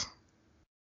that.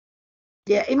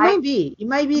 Yeah, it might be I'm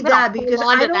gonna that, because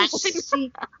hold on I to don't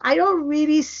that. I don't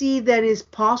really see that is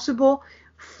possible.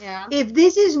 Yeah. If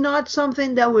this is not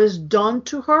something that was done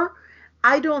to her,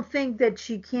 I don't think that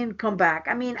she can come back.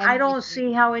 I mean, I I'm with don't you.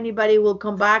 see how anybody will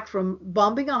come back from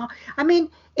bombing I mean,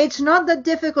 it's not that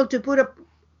difficult to put a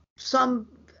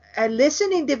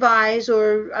listening device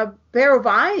or a pair of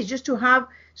eyes, just to have Yeah.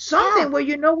 something where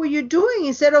you know what you're doing,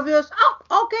 instead of just,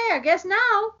 oh, okay, I guess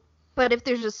now. But if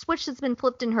there's a switch that's been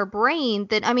flipped in her brain,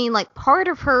 then like part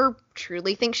of her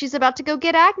truly thinks she's about to go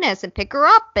get Agnes and pick her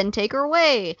up and take her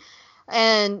away.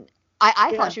 And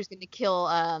I thought Yeah. she was going to kill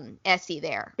Essie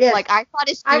there. Yes. Like, I thought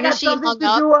as I soon as got she something hung to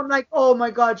up, do. I'm like, oh my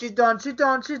God, she's done. She's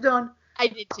done. She's done. I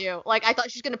did too. Like, I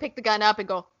thought she was going to pick the gun up and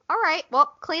go, all right,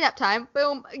 well, cleanup time.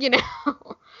 Boom.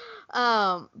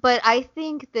 But I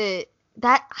think that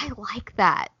I like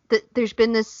that there's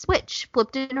been this switch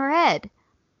flipped in her head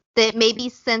that maybe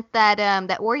sent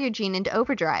that warrior gene into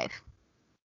overdrive.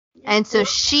 Yeah, And so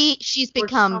she's or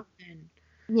become, something.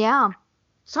 yeah.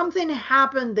 Something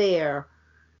happened there.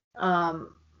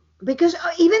 Because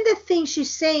even the things she's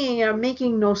saying are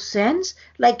making no sense.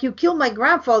 Like, you killed my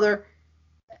grandfather.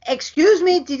 Excuse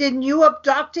me, didn't you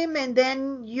abduct him and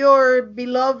then your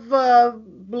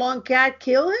beloved blonde cat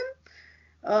kill him?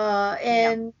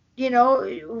 And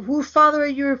whose father are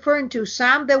you referring to?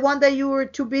 Sam, the one that you were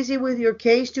too busy with your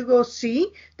case to go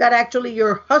see? That actually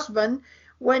your husband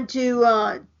went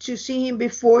to see him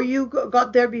before you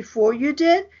got there, before you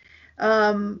did?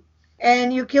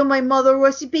 And you killed my mother.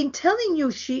 Was he been telling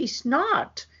you she's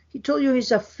not? He told you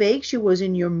he's a fake. She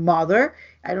wasn't your mother.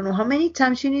 I don't know how many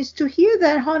times she needs to hear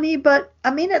that, honey, but I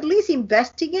mean, at least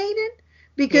investigate it,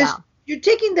 because Yeah. you're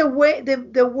taking the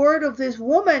word of this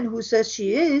woman who says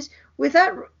she is,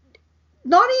 without,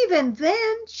 not even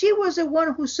then, she was the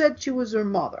one who said she was her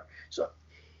mother. So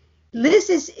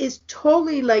Liz is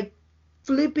totally like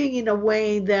flipping in a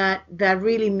way that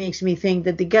really makes me think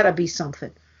that there gotta be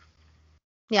something.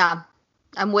 Yeah.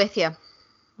 I'm with you.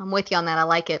 I'm with you on that. I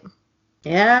like it.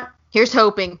 Yeah. Here's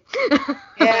hoping.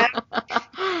 Yeah.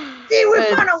 See, we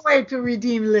Good. found a way to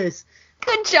redeem Liz.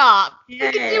 Good job. We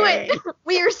can do Yay. it.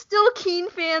 We are still keen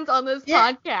fans on this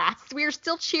Yeah. podcast. We are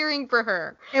still cheering for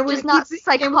her. And Just not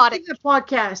psychotic. the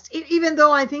podcast, even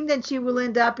though I think that she will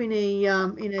end up in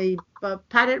a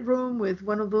padded room with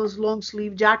one of those long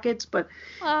sleeve jackets, but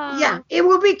yeah, it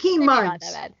will be keen Maybe not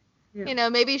minds. that bad. Yeah.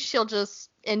 Maybe she'll just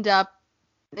end up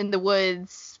in the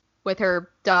woods with her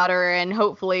daughter and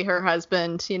hopefully her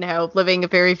husband, living a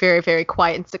very, very, very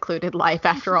quiet and secluded life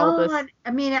after all this.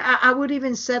 I mean, I would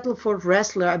even settle for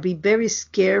wrestler. I'd be very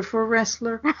scared for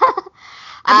wrestler.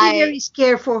 I'd be very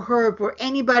scared for her, for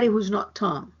anybody who's not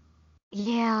Tom.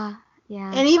 Yeah.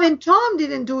 And even Tom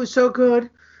didn't do so good.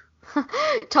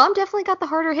 Tom definitely got the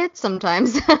harder hits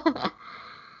sometimes.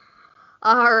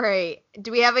 All right.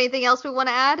 Do we have anything else we want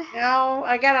to add? No,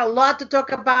 I got a lot to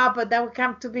talk about, but that will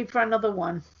come to be for another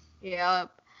one. Yep.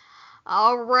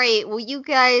 All right. Well, you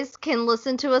guys can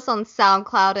listen to us on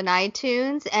SoundCloud and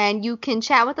iTunes, and you can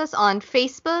chat with us on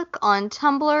Facebook, on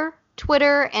Tumblr,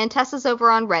 Twitter, and Tessa's over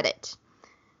on Reddit.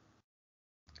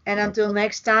 And until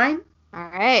next time. All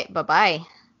right. Bye-bye.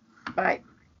 Bye.